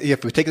that is,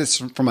 if we take this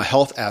from a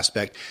health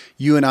aspect,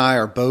 you and I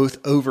are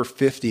both over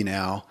 50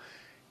 now.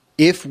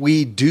 If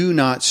we do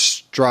not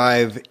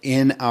strive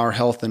in our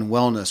health and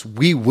wellness,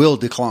 we will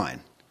decline.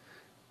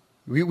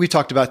 We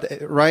talked about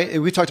that,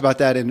 right? We talked about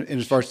that in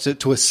as far as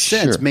to a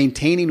sense, Sure.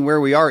 Maintaining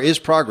where we are is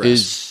progress.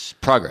 Is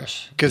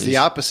progress. Because the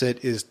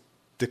opposite is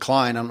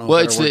decline. I don't know.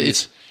 Well,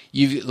 it's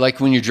you, like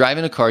when you're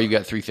driving a car, you've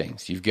got three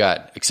things. You've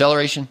got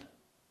acceleration,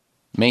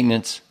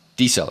 maintenance,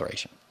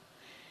 deceleration.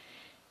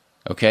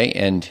 Okay,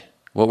 and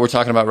what we're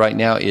talking about right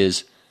now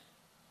is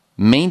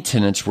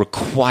maintenance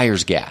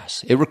requires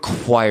gas. It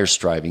requires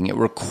striving. It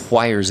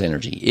requires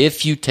energy.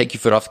 If you take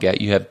your foot off the gas,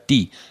 you have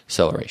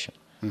deceleration.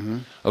 Mm-hmm.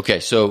 Okay,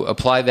 so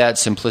apply that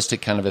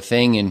simplistic kind of a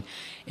thing,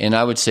 and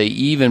I would say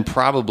even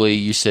probably,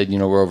 you said,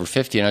 we're over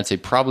 50, and I'd say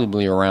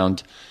probably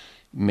around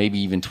maybe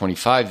even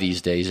 25 these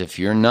days, if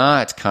you're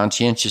not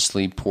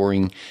conscientiously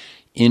pouring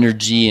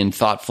energy and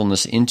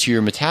thoughtfulness into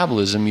your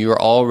metabolism, you're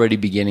already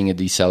beginning a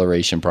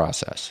deceleration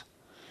process.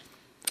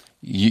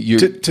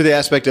 To the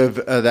aspect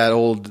of that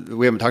old,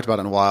 we haven't talked about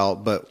it in a while,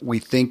 but we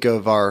think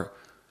of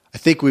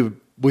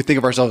we think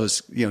of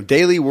ourselves as,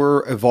 daily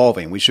we're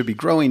evolving. We should be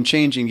growing,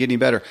 changing, getting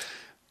better.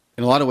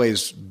 In a lot of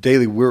ways,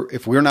 daily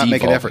if we're not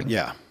making effort.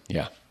 Yeah.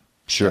 Yeah,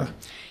 sure.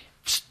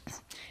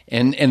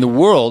 Yeah. And the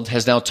world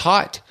has now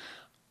taught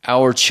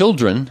our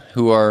children,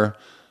 who are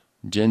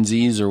Gen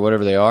Zs or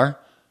whatever they are,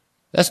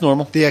 that's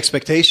normal. The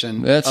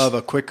expectation of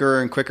a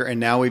quicker and quicker. And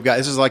now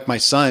this is like my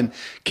son,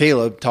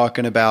 Caleb,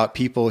 talking about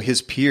people,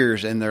 his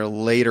peers in their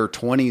later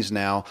 20s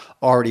now,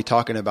 already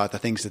talking about the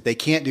things that they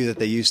can't do that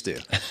they used to.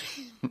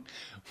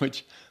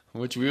 which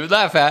we would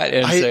laugh at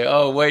and say,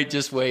 oh,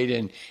 just wait.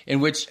 And in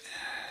which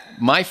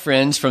my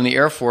friends from the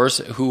Air Force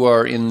who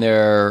are in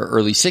their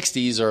early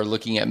 60s are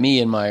looking at me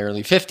in my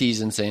early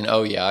 50s and saying,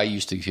 oh, yeah, I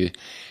used to.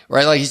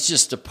 Right? Like, it's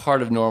just a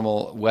part of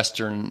normal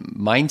Western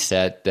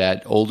mindset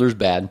that older's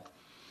bad.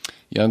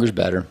 Younger's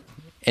better.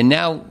 And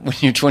now when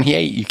you're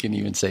 28, you can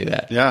even say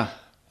that. Yeah.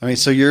 I mean,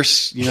 so you're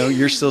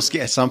still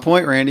skiing. At some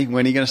point, Randy,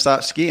 when are you going to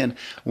stop skiing?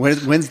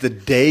 When's the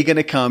day going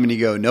to come and you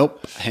go,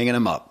 nope, hanging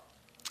them up?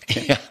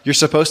 Yeah. You're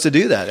supposed to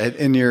do that.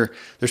 And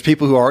there's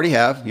people who already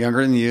have,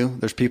 younger than you.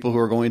 There's people who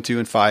are going to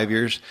in 5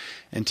 years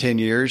and 10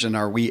 years. And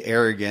are we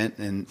arrogant?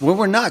 And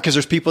we're not, because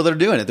there's people that are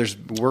doing it. We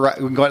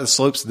can go out to the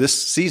slopes this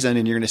season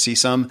and you're going to see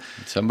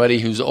somebody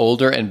who's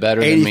older and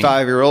better than me.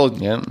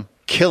 85-year-old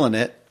killing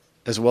it,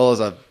 as well as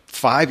a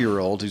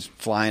 5-year-old who's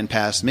flying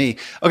past me.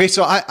 Okay,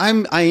 so I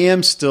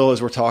am still,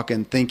 as we're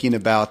talking, thinking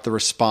about the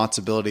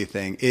responsibility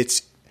thing.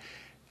 It's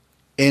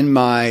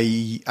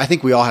I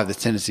think we all have the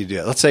tendency to do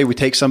it. Let's say we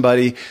take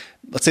somebody,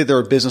 let's say they're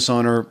a business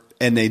owner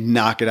and they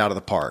knock it out of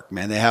the park.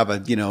 Man, they have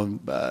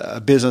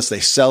a business, they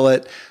sell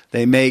it,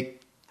 they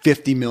make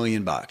 $50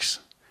 million.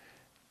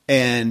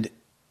 And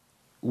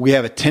we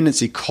have a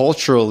tendency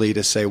culturally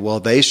to say,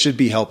 well, they should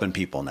be helping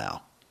people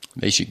now.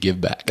 They should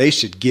give back.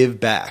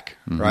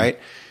 Mm-hmm. Right?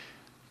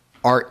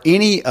 Are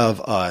any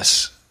of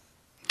us,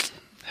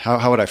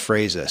 how would I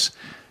phrase this?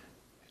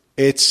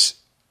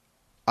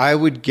 I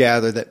would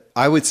gather that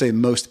I would say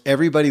most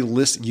everybody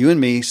you and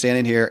me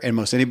standing here and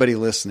most anybody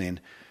listening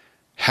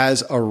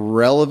has a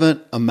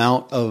relevant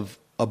amount of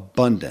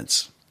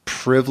abundance,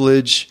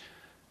 privilege,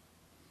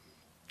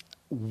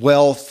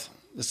 wealth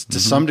to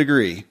some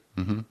degree,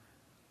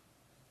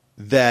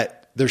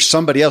 that there's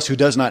somebody else who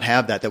does not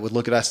have that would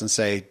look at us and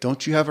say,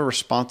 don't you have a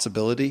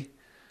responsibility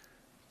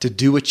to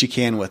do what you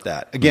can with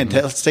that? Again,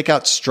 let's take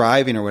out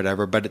striving or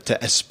whatever, but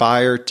to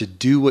aspire to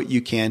do what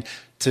you can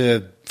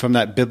from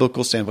that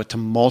biblical standpoint, to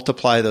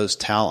multiply those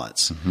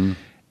talents.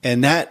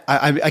 And that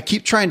I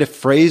keep trying to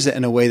phrase it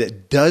in a way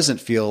that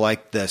doesn't feel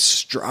like the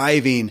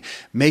striving,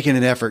 making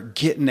an effort,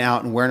 getting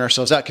out and wearing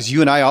ourselves out. Because you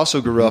and I also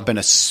grew up in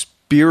a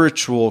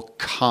spiritual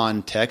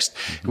context,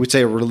 we'd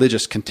say a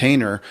religious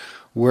container,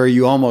 where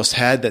you almost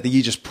had that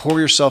you just pour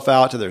yourself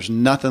out till there's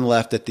nothing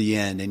left at the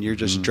end, and you're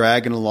just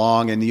dragging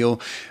along, and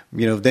you'll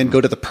then go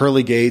to the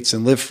pearly gates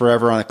and live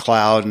forever on a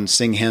cloud and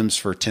sing hymns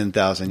for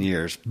 10,000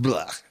 years.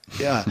 Blah.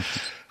 Yeah.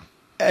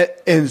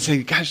 And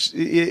say, gosh,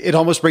 it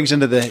almost brings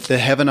into the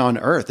heaven on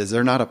earth. Is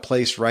there not a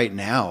place right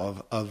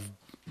now of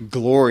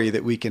glory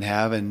that we can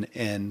have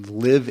and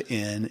live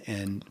in,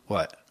 and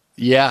what?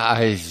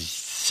 Yeah,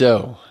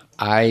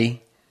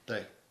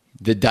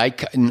 the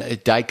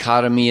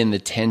dichotomy and the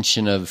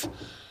tension of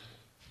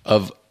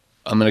I'm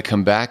going to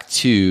come back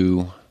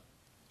to,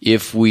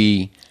 if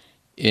we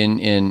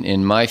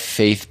in my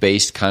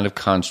faith-based kind of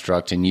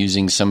construct, and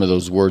using some of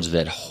those words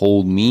that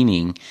hold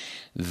meaning,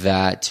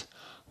 that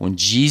when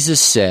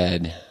Jesus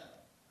said,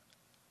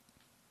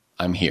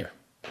 I'm here,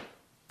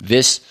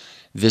 this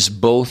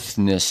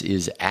bothness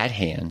is at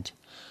hand.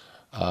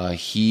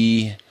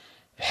 He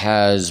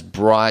has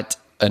brought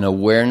an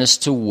awareness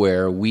to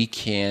where we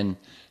can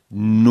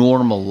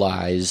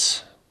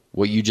normalize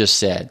what you just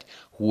said,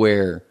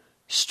 where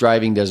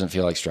striving doesn't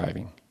feel like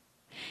striving.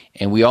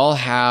 And we all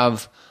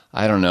have,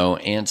 I don't know,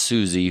 Aunt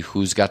Susie,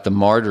 who's got the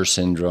martyr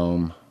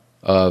syndrome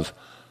of,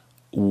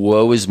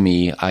 woe is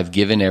me, I've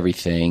given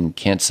everything,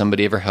 can't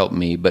somebody ever help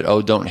me?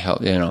 But don't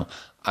help,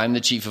 I'm the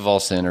chief of all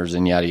sinners,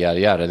 and yada, yada,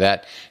 yada.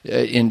 That,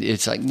 and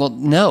it's like, well,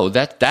 no,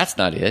 that's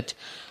not it.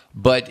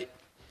 But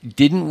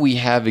didn't we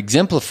have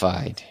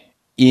exemplified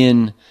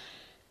in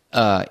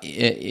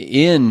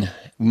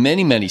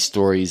many, many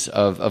stories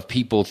of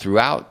people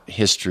throughout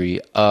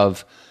history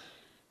of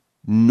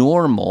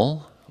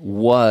normal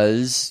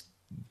was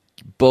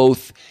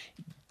both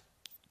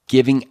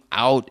giving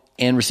out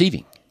and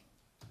receiving.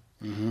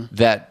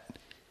 That,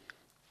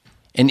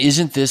 and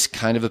isn't this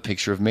kind of a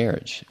picture of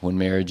marriage, when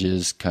marriage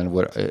is kind of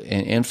what,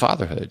 and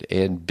fatherhood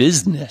and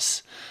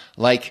business?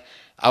 Like,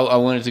 I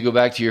wanted to go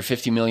back to your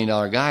 $50 million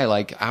guy.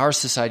 Like, our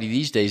society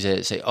these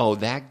days say, oh,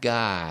 that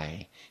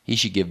guy, he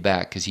should give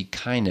back because he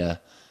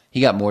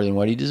got more than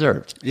what he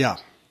deserved. Yeah.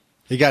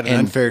 He got an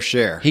unfair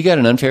share. He got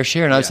an unfair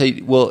share. And I would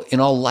say, well, in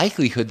all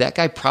likelihood, that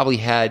guy probably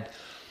had a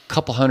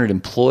couple hundred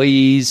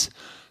employees,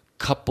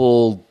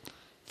 couple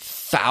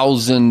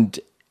thousand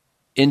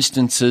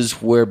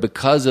instances where,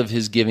 because of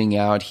his giving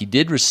out, he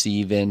did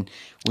receive. And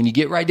when you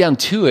get right down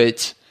to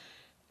it,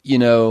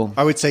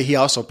 I would say he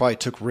also probably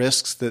took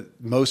risks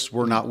that most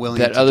were not willing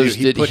that to others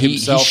do. did. He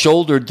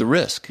shouldered the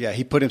risk. Yeah,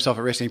 he put himself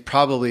at risk, and he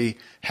probably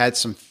had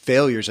some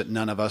failures that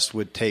none of us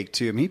would take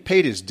too. I mean, he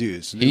paid his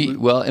dues.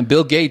 And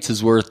Bill Gates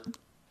is worth,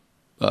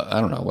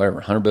 I don't know,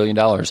 whatever, $100 billion.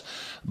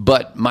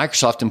 But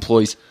Microsoft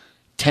employs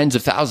tens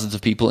of thousands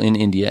of people in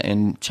India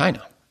and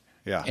China.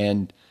 Yeah.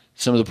 And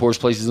some of the poorest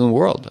places in the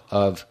world.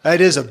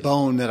 That is a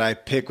bone that I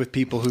pick with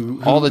people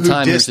who all the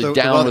time is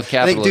down with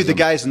capitalism. I think, dude, the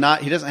guy's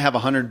not. He doesn't have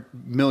 100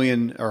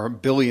 million or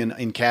 $1 billion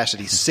in cash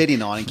that he's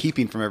sitting on and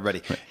keeping from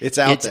everybody. It's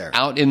there,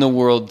 out in the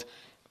world,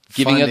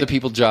 giving other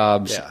people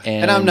jobs. Yeah.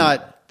 And I'm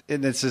not.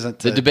 And this isn't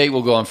the debate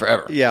will go on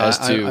forever. Yeah, as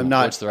to I'm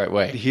not what's the right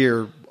way.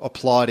 Here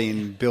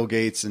applauding Bill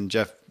Gates and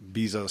Jeff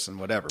Bezos and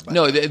whatever. But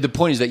no, the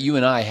point is that you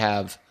and I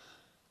have,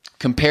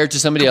 compared to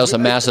somebody else, a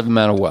massive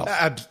amount of wealth.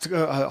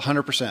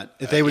 100%.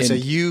 If they would say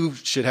you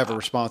should have a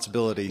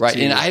responsibility. Right.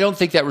 And I don't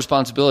think that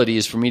responsibility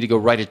is for me to go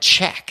write a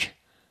check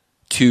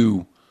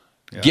to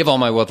give all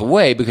my wealth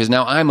away, because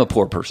now I'm a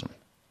poor person.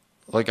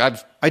 Like,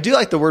 I do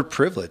like the word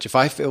privilege. If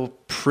I feel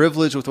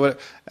privileged with what,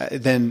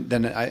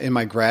 then in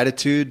my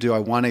gratitude, do I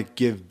want to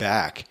give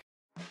back?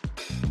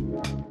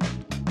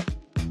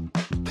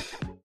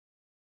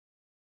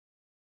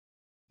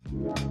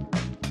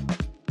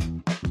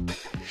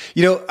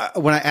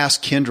 When I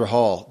asked Kindra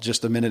Hall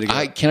just a minute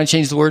ago. Can I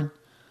change the word?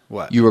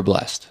 What? You were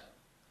blessed.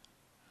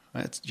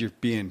 You're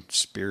being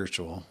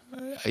spiritual.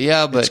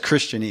 Yeah, but it's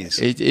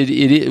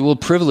Christianese. Well,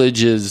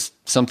 privilege is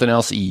something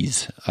else.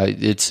 Ease.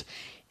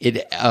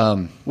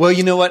 Well,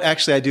 you know what?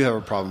 Actually, I do have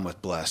a problem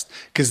with blessed,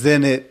 because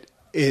then it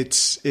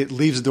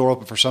leaves the door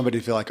open for somebody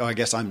to feel like, oh, I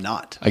guess I'm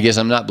not. I guess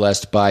I'm not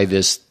blessed by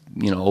this,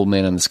 old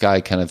man in the sky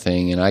kind of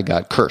thing, and I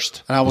got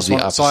cursed. And I almost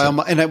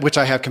which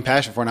I have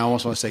compassion for, and I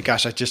almost want to say,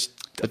 gosh,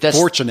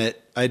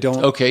 fortunate. I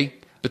don't. Okay,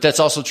 but that's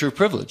also true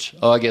privilege.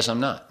 Oh, I guess I'm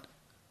not.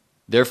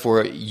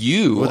 Therefore,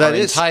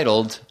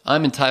 entitled.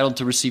 I'm entitled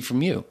to receive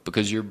from you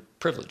because you're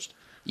privileged,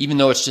 even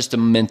though it's just a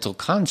mental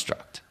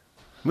construct.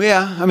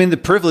 Yeah, I mean, the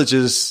privilege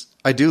is.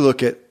 I do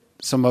look at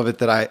some of it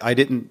that I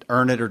didn't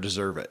earn it or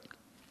deserve it,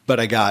 but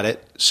I got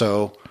it.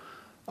 So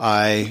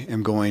I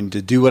am going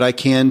to do what I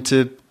can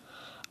to.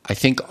 I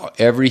think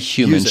every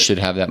human should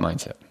have that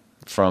mindset,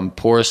 from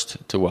poorest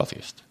to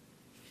wealthiest.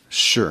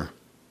 Sure.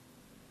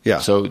 Yeah.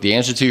 So the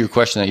answer to your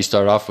question that you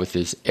started off with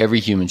is every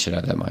human should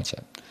have that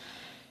mindset.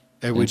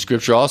 And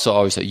Scripture also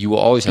always says you will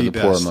always have the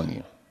poor among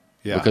you.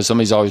 Yeah. Because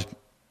somebody's always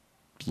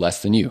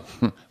less than you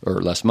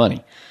or less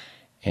money.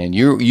 And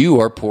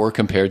you are poor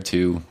compared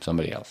to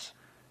somebody else.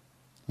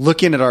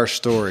 looking at our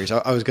stories,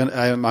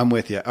 I'm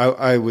with you.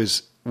 I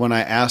was, when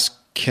I asked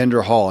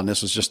Kindra Hall, and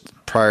this was just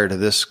prior to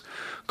this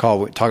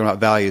call, talking about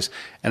values,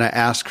 and I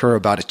asked her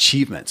about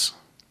achievements,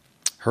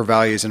 her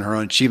values and her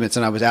own achievements.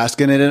 And I was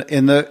asking it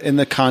in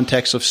the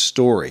context of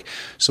story.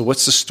 So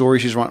what's the story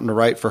she's wanting to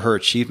write for her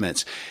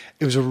achievements?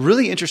 It was a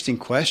really interesting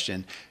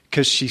question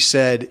because she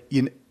said,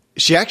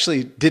 she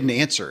actually didn't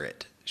answer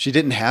it. She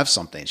didn't have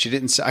something. She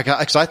didn't say,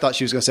 because I thought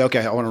she was going to say,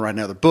 okay, I want to write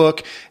another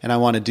book and I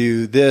want to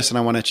do this and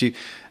I want to achieve,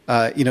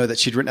 that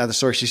she'd written out the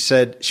story. She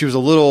said she was a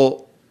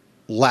little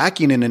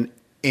lacking in an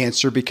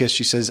answer because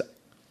she says,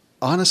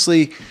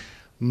 honestly,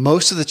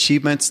 most of the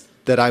achievements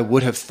that I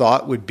would have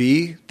thought would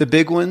be the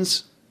big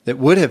ones that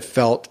would have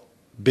felt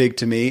big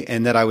to me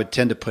and that I would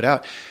tend to put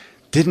out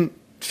didn't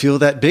feel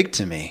that big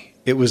to me.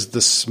 It was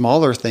the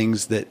smaller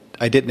things that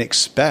I didn't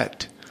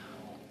expect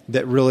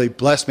that really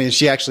blessed me. And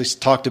she actually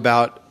talked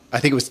about, I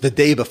think it was the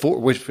day before,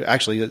 which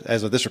actually,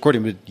 as of this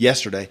recording, was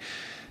yesterday,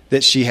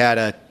 that she had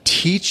a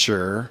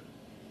teacher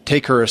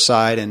take her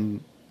aside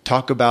and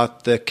talk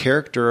about the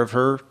character of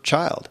her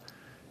child.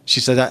 She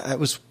said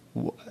it's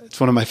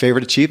one of my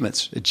favorite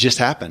achievements. It just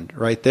happened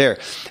right there.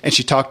 And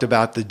she talked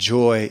about the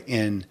joy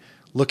in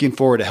looking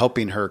forward to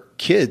helping her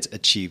kids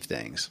achieve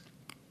things.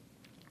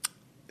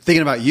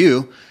 Thinking about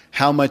you,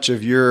 how much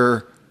of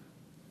your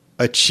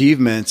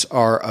achievements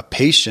are a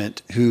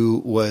patient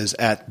who was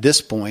at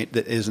this point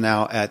that is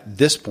now at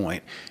this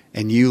point,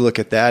 and you look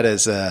at that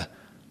as an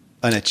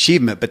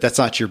achievement, but that's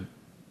not your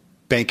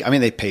bank. I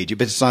mean, they paid you,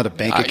 but it's not a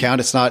bank account.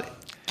 It's not.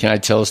 Can I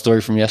tell a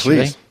story from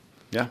yesterday? Please.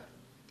 Yeah.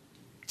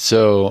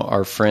 So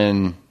our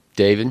friend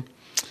David,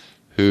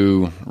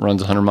 who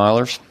runs 100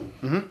 milers,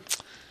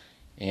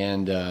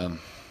 and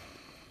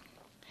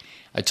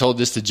I told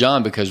this to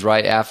John because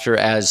right after,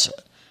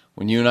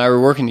 when you and I were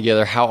working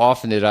together, how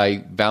often did I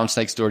bounce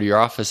next door to your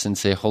office and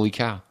say, holy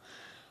cow,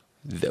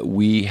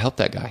 we helped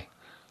that guy.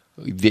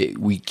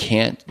 We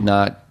can't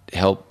not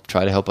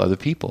try to help other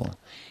people.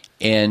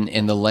 And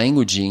the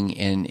languaging,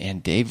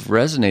 and Dave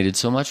resonated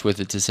so much with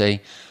it to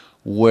say,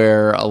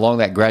 where along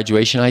that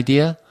graduation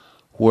idea,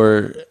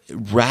 where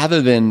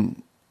rather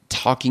than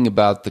talking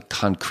about the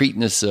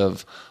concreteness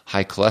of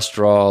high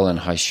cholesterol and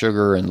high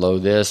sugar and low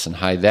this and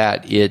high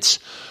that,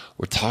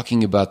 we're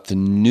talking about the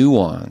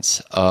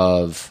nuance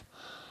of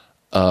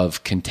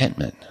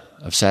contentment,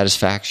 of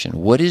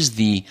satisfaction. What is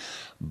the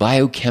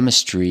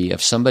biochemistry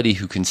of somebody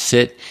who can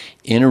sit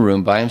in a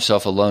room by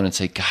himself alone and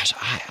say, gosh,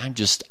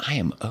 I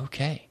am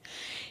okay.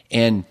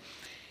 And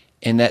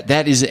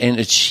that is an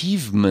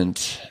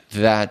achievement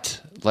that,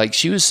 like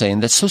she was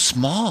saying, that's so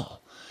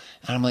small.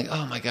 And I'm like,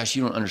 oh my gosh,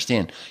 you don't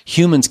understand.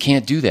 Humans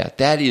can't do that.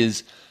 That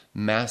is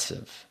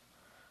massive.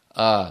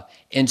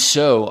 And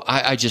so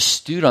I just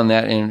stewed on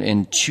that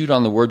and chewed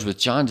on the words with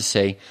John to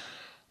say,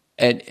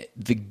 and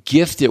the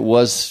gift it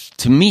was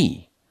to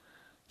me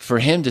for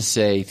him to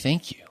say,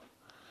 thank you.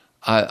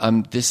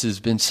 This has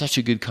been such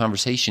a good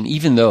conversation,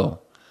 even though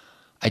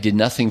I did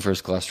nothing for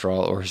his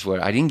cholesterol or his what.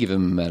 I didn't give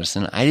him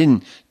medicine. I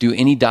didn't do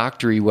any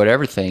doctory,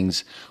 whatever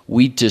things.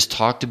 We just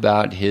talked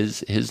about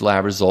his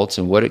lab results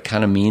and what it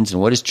kind of means and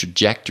what his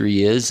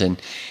trajectory is.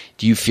 And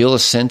do you feel a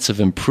sense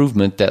of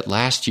improvement that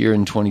last year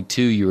in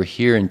 22 you were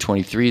here and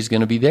 23 is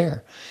going to be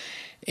there?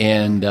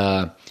 And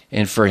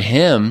for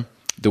him,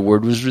 the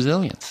word was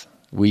resilience.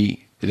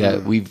 We've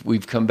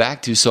come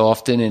back to so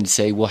often and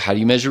say, well, how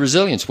do you measure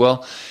resilience?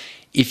 Well,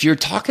 if you're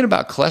talking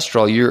about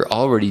cholesterol, you're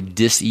already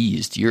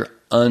diseased. You're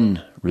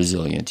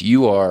unresilient.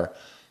 You are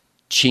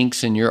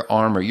chinks in your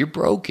armor. You're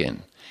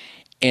broken.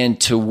 And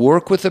to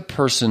work with a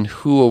person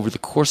who over the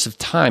course of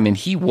time, and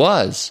he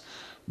was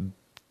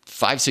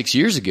 5-6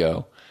 years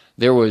ago,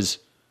 there was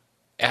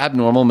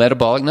abnormal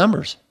metabolic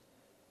numbers.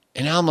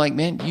 And now I'm like,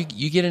 man,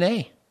 you get an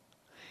A.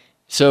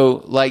 So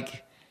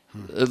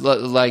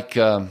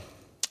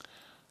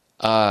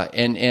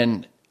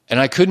and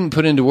I couldn't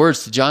put into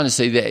words to John to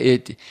say that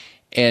it.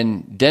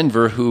 And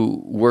Denver,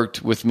 who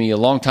worked with me a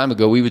long time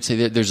ago, we would say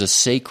that there's a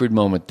sacred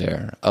moment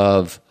there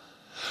of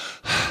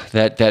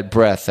that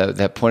breath,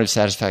 that point of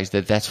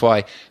satisfaction. That's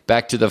why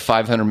back to the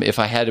 500. If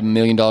I had $1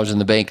 million in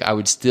the bank, I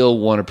would still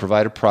want to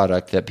provide a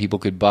product that people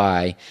could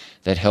buy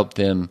that helped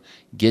them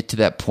get to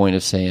that point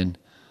of saying,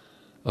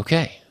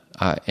 okay,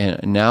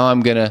 and now I'm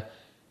going to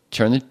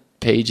turn the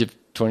page of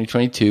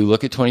 2022,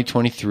 look at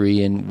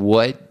 2023, and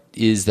what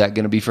is that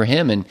going to be for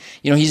him? And,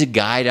 he's a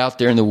guide out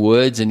there in the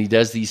woods and he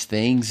does these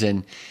things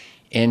and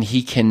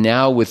he can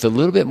now with a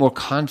little bit more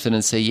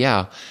confidence say,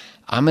 yeah,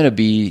 I'm going to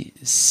be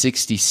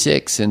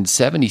 66 and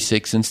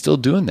 76 and still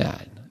doing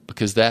that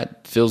because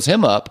that fills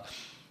him up.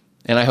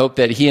 And I hope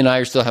that he and I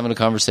are still having a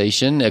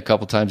conversation a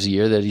couple times a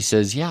year that he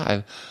says,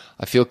 yeah,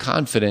 I feel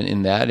confident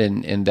in that.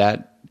 And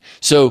that,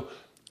 so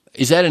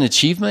is that an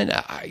achievement?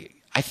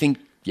 I think,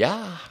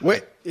 yeah.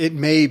 Wait, it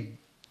may,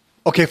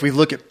 okay. If we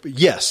look at,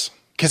 yes.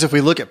 Because if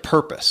we look at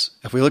purpose,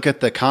 if we look at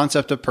the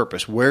concept of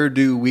purpose, where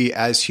do we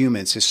as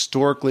humans,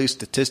 historically,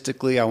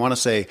 statistically, I want to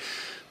say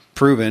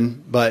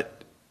proven,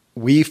 but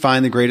we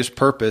find the greatest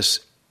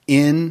purpose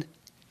in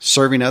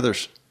serving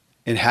others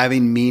and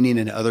having meaning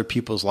in other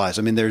people's lives.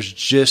 I mean, it's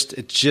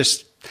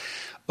just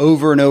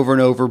over and over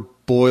and over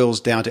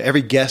boils down to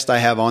every guest I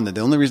have on, that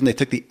the only reason they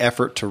took the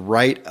effort to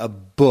write a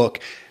book,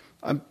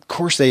 of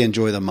course they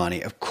enjoy the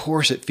money. Of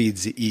course it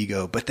feeds the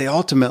ego, but they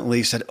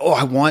ultimately said,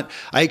 I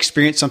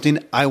experienced something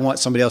I want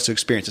somebody else to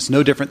experience. It's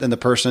no different than the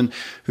person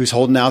who's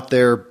holding out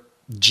their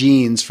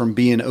genes from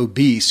being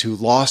obese, who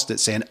lost it,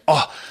 saying,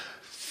 I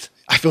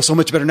feel so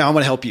much better now. I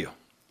want to help you.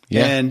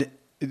 Yeah. And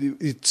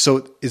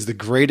so is the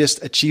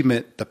greatest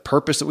achievement the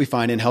purpose that we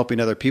find in helping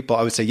other people?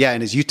 I would say, yeah.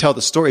 And as you tell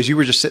the story, as you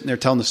were just sitting there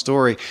telling the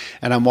story,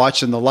 and I'm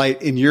watching the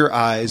light in your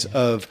eyes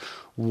of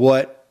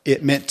what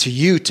it meant to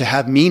you to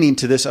have meaning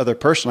to this other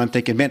person, I'm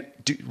thinking, man,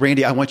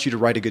 Randy, I want you to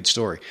write a good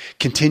story.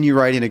 Continue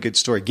writing a good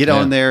story. Get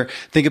on there.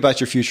 Think about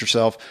your future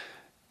self.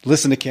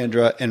 Listen to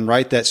Kindra and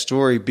write that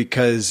story,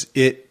 because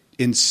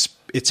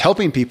it's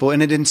helping people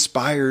and it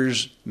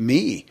inspires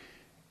me.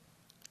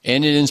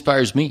 And it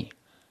inspires me.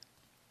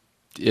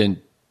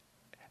 And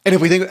if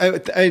we think,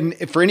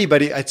 and for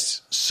anybody,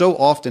 it's so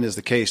often is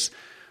the case,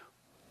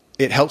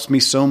 it helps me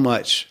so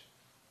much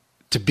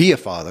to be a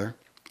father,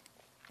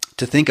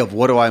 to think of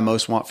what do I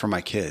most want for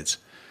my kids.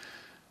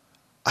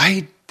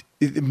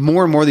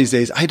 More and more these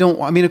days,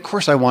 of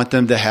course I want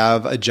them to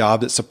have a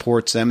job that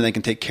supports them and they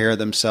can take care of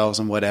themselves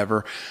and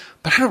whatever,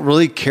 but I don't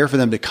really care for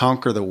them to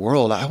conquer the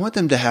world. I want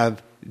them to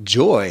have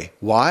joy.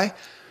 Why?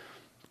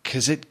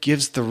 Because it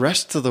gives the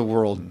rest of the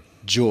world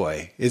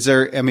joy.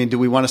 Do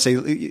we want to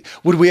say,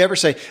 would we ever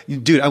say,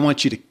 dude, I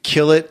want you to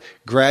kill it,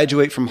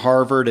 graduate from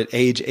Harvard at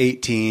age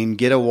 18,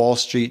 get a Wall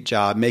Street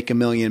job, make $1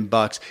 million.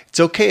 It's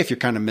okay if you're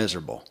kind of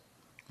miserable.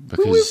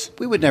 Because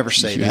we would never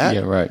say that.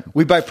 Yeah, right.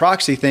 We by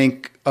proxy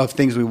think of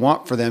things we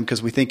want for them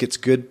because we think it's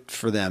good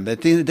for them. But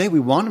at the end of the day,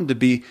 we want them to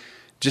be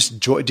just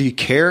joy. Do you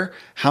care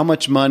how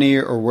much money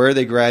or where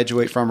they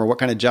graduate from or what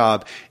kind of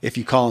job? If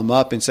you call them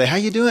up and say, how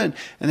you doing?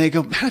 And they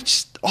go, man,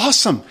 it's just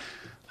awesome.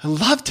 I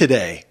love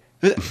today.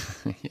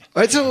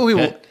 That's what we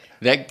want.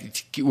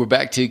 We're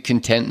back to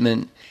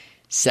contentment,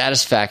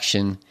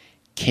 satisfaction.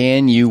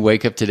 Can you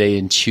wake up today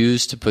and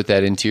choose to put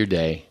that into your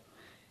day?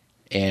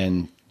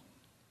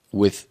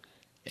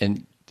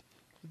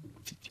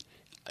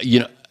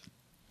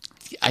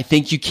 I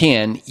think you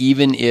can,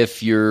 even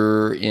if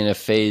you're in a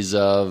phase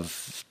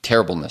of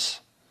terribleness.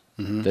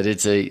 Mm-hmm. That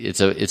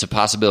it's a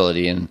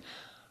possibility, and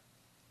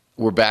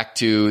we're back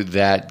to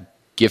that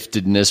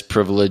giftedness,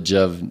 privilege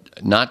of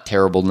not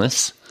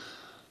terribleness.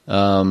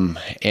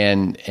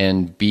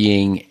 And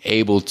being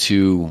able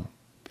to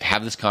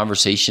have this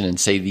conversation and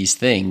say these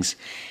things.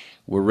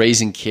 We're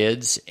raising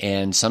kids,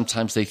 and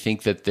sometimes they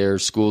think that their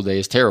school day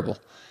is terrible.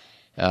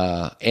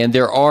 And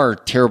there are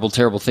terrible,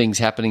 terrible things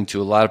happening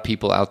to a lot of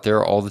people out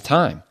there all the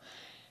time.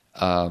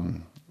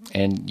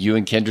 And you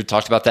and Kindra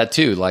talked about that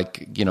too.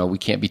 Like, we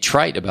can't be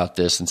trite about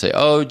this and say,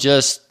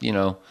 just,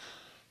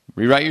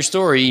 rewrite your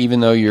story,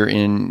 even though you're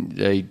in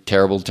a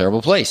terrible,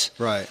 terrible place.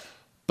 Right.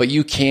 But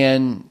you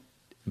can.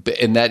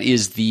 And that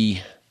is the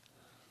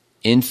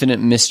infinite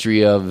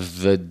mystery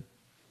of the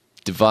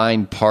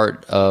divine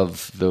part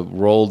of the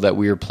role that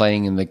we are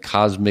playing in the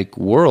cosmic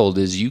world,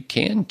 is you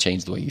can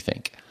change the way you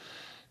think.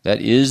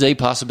 That is a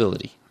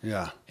possibility.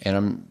 Yeah.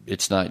 And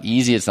it's not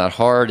easy, it's not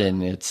hard,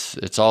 and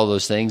it's all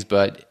those things.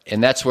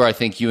 And that's where I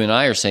think you and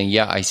I are saying,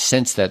 yeah, I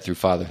sense that through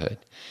fatherhood.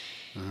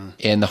 Mm-hmm.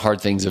 And the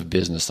hard things of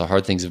business, the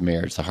hard things of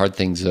marriage, the hard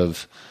things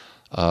of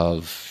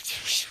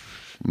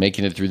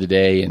making it through the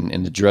day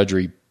and the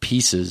drudgery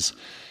pieces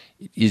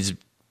is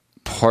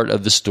part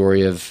of the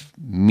story of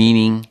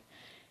meaning,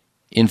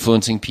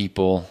 influencing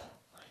people.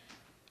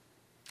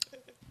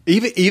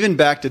 Even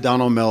back to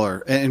Donald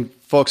Miller. And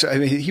folks,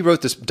 he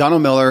wrote this.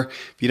 Donald Miller,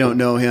 if you don't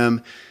know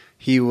him,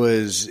 he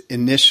was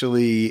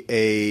initially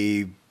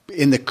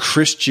in the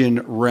Christian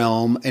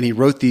realm, and he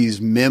wrote these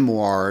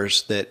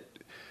memoirs that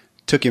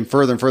took him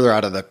further and further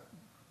out of the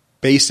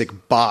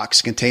basic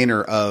box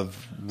container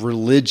of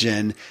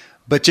religion,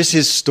 but just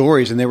his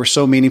stories, and they were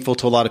so meaningful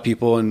to a lot of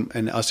people,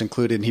 and us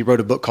included. And he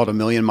wrote a book called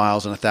 1,000,000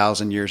 Miles in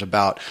 1,000 Years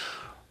about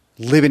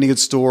living a good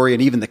story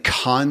and even the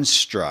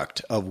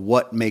construct of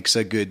what makes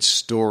a good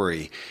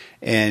story.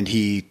 And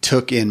he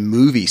took in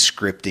movie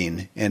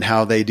scripting and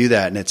how they do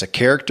that. And it's a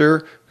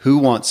character who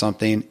wants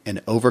something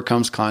and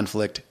overcomes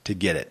conflict to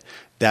get it.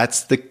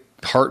 That's the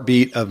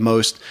heartbeat of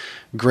most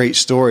great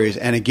stories.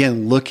 And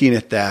again, looking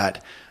at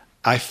that,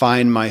 I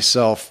find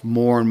myself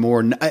more and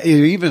more,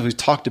 even as we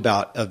talked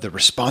about of the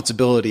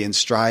responsibility and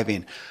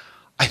striving,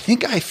 I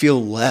think I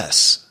feel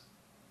less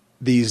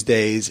these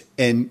days,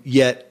 and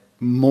yet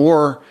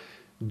more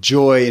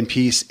joy and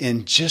peace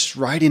in just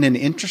writing an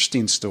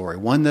interesting story,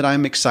 one that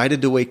I'm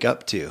excited to wake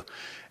up to.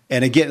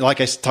 And again,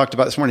 like I talked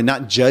about this morning,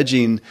 not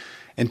judging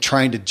and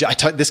trying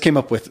to, this came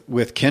up with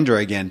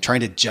Kindra again, trying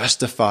to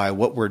justify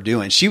what we're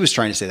doing. She was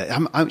trying to say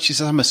that. She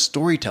says, I'm a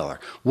storyteller.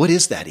 What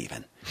is that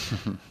even?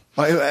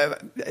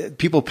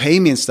 People pay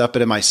me and stuff,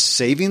 but am I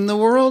saving the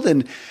world?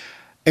 And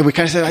we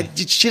kind of said,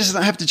 she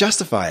doesn't have to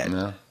justify it.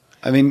 No.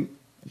 I mean,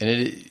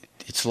 and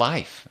it's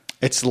life.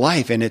 It's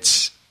life, and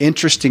it's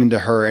interesting to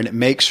her, and it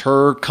makes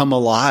her come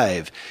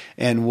alive.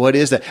 And what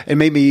is that? It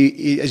made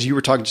me, as you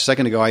were talking just a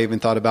second ago, I even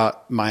thought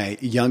about my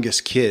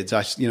youngest kids.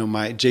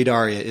 My J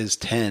Daria is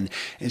 10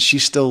 and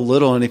she's still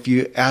little. And if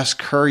you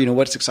ask her,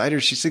 what's excited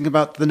her, she's thinking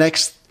about the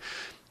next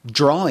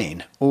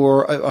drawing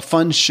or a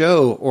fun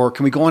show, or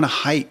can we go on a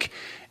hike,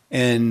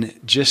 and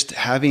just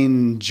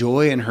having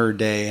joy in her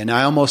day. And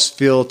I almost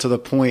feel to the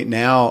point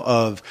now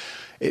of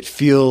it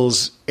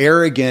feels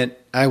arrogant,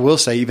 I will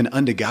say, even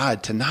unto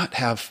God, to not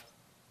have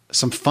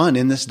some fun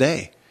in this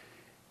day.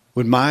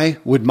 Would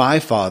my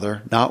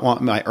father not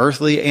want, my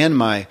earthly and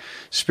my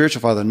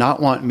spiritual father, not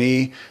want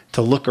me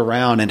to look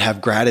around and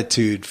have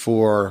gratitude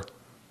for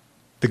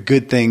the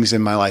good things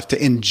in my life,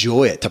 to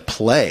enjoy it, to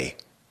play,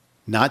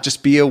 not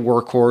just be a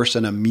workhorse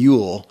and a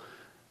mule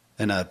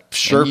and a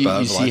Sherpa?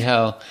 And you see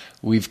how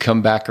we've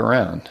come back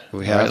around.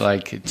 We have.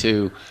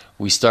 Right?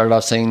 We started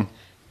off saying,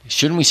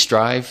 shouldn't we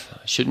strive?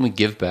 Shouldn't we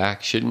give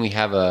back? Shouldn't we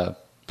have a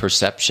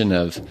perception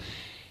of,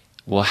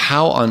 well,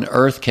 how on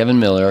earth, Kevin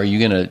Miller, are you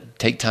going to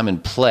take time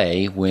and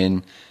play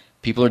when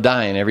people are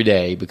dying every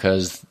day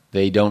because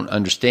they don't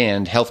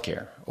understand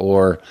healthcare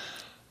or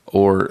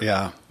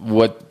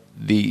what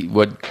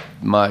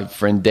my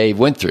friend Dave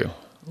went through?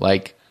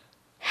 Like,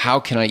 how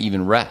can I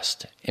even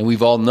rest? And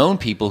we've all known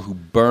people who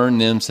burn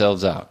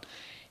themselves out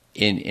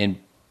and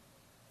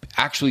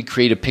actually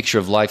create a picture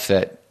of life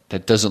that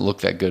doesn't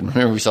look that good.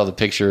 Remember, we saw the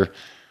picture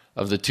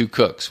of the two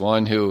cooks,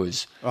 one who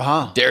was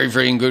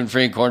dairy-free and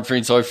gluten-free and corn-free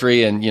and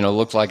soy-free and,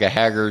 looked like a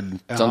haggard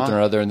something or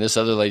other. And this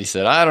other lady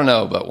said, I don't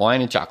know, but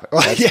wine and chocolate.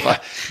 That's fine.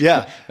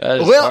 Yeah.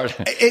 Well,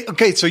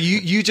 okay, so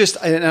you just,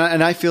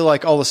 and I feel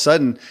like all of a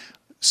sudden,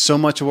 so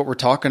much of what we're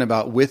talking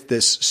about with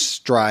this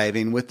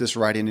striving, with this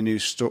writing a new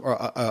story,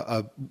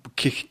 a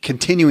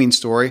continuing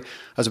story, I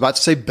was about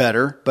to say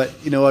better, but,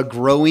 a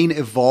growing,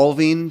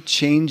 evolving,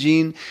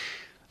 changing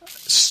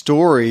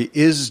story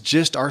is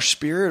just our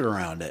spirit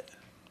around it.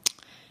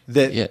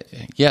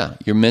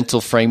 Your mental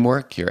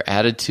framework, your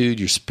attitude,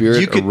 your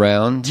spirit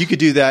around. You could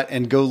do that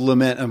and go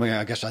lament, oh my God,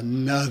 I guess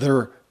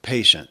another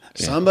patient,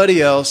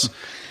 somebody else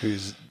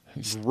who's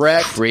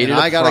wrecked, created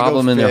a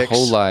problem in their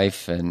whole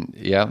life, and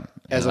I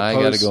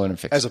got to go in and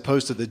fix it. As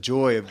opposed to the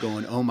joy of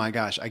going, oh my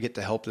gosh, I get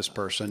to help this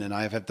person, and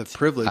I have had the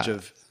privilege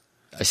of.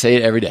 I say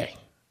it every day.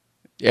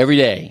 Every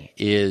day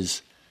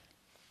is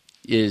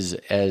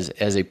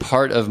as a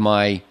part of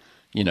my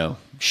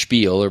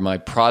spiel or my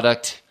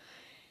product.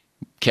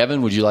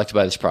 Kevin, would you like to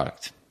buy this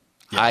product?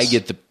 Yes. I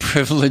get the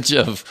privilege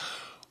of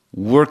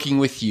working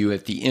with you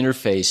at the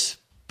interface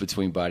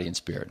between body and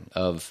spirit,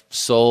 of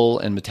soul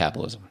and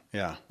metabolism.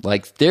 Yeah.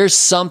 Like, there's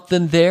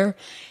something there,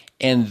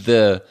 and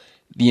the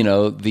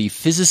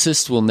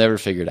physicists will never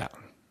figure it out.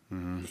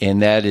 Mm-hmm.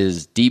 And that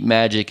is deep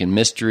magic and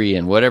mystery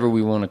and whatever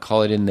we want to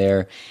call it in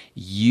there.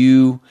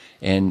 You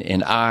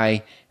and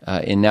I,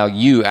 and now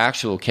you,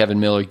 actual Kevin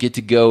Miller, get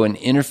to go and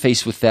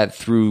interface with that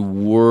through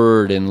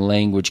word and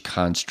language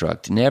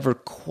construct. Never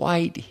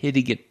quite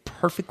hitting it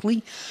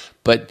perfectly,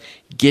 but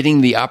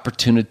getting the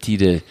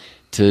opportunity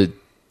to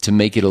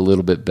make it a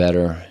little bit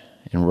better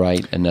and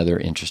write another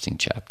interesting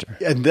chapter.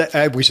 And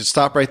we should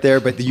stop right there.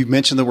 But you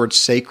mentioned the word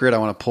sacred. I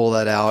want to pull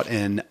that out,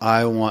 and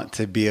I want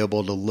to be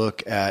able to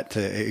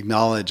to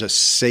acknowledge a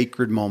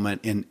sacred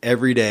moment in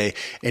every day.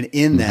 And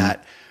in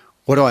that,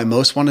 what do I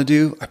most want to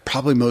do? I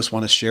probably most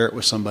want to share it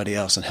with somebody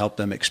else and help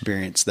them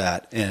experience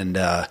that and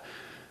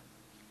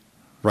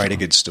write a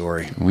good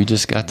story. We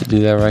just got to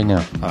do that right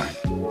now. All right.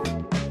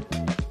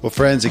 Well,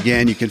 friends,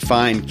 again, you can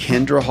find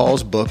Kindra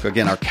Hall's book,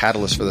 again, our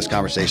catalyst for this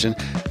conversation,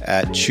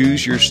 at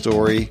Choose Your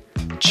Story,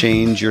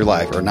 Change Your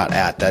Life, or not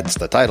at, that's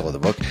the title of the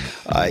book.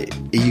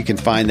 You can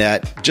find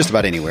that just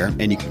about anywhere,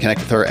 and you can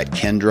connect with her at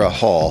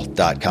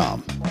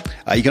KindraHall.com.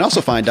 You can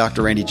also find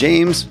Dr. Randy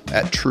James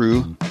at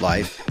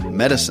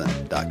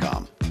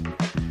TrueLifeMedicine.com.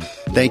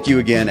 Thank you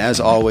again, as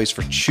always,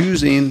 for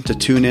choosing to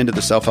tune into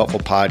the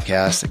Self-Helpful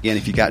Podcast. Again,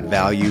 if you got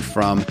value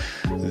from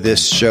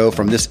this show,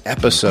 from this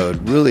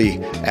episode,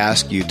 really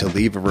ask you to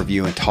leave a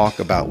review and talk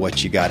about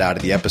what you got out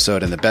of the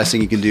episode. And the best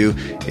thing you can do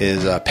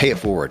is pay it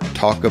forward.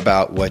 Talk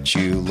about what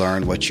you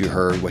learned, what you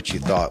heard, what you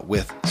thought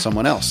with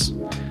someone else.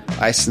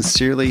 I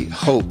sincerely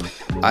hope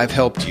I've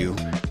helped you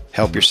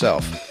help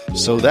yourself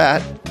so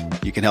that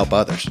you can help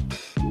others.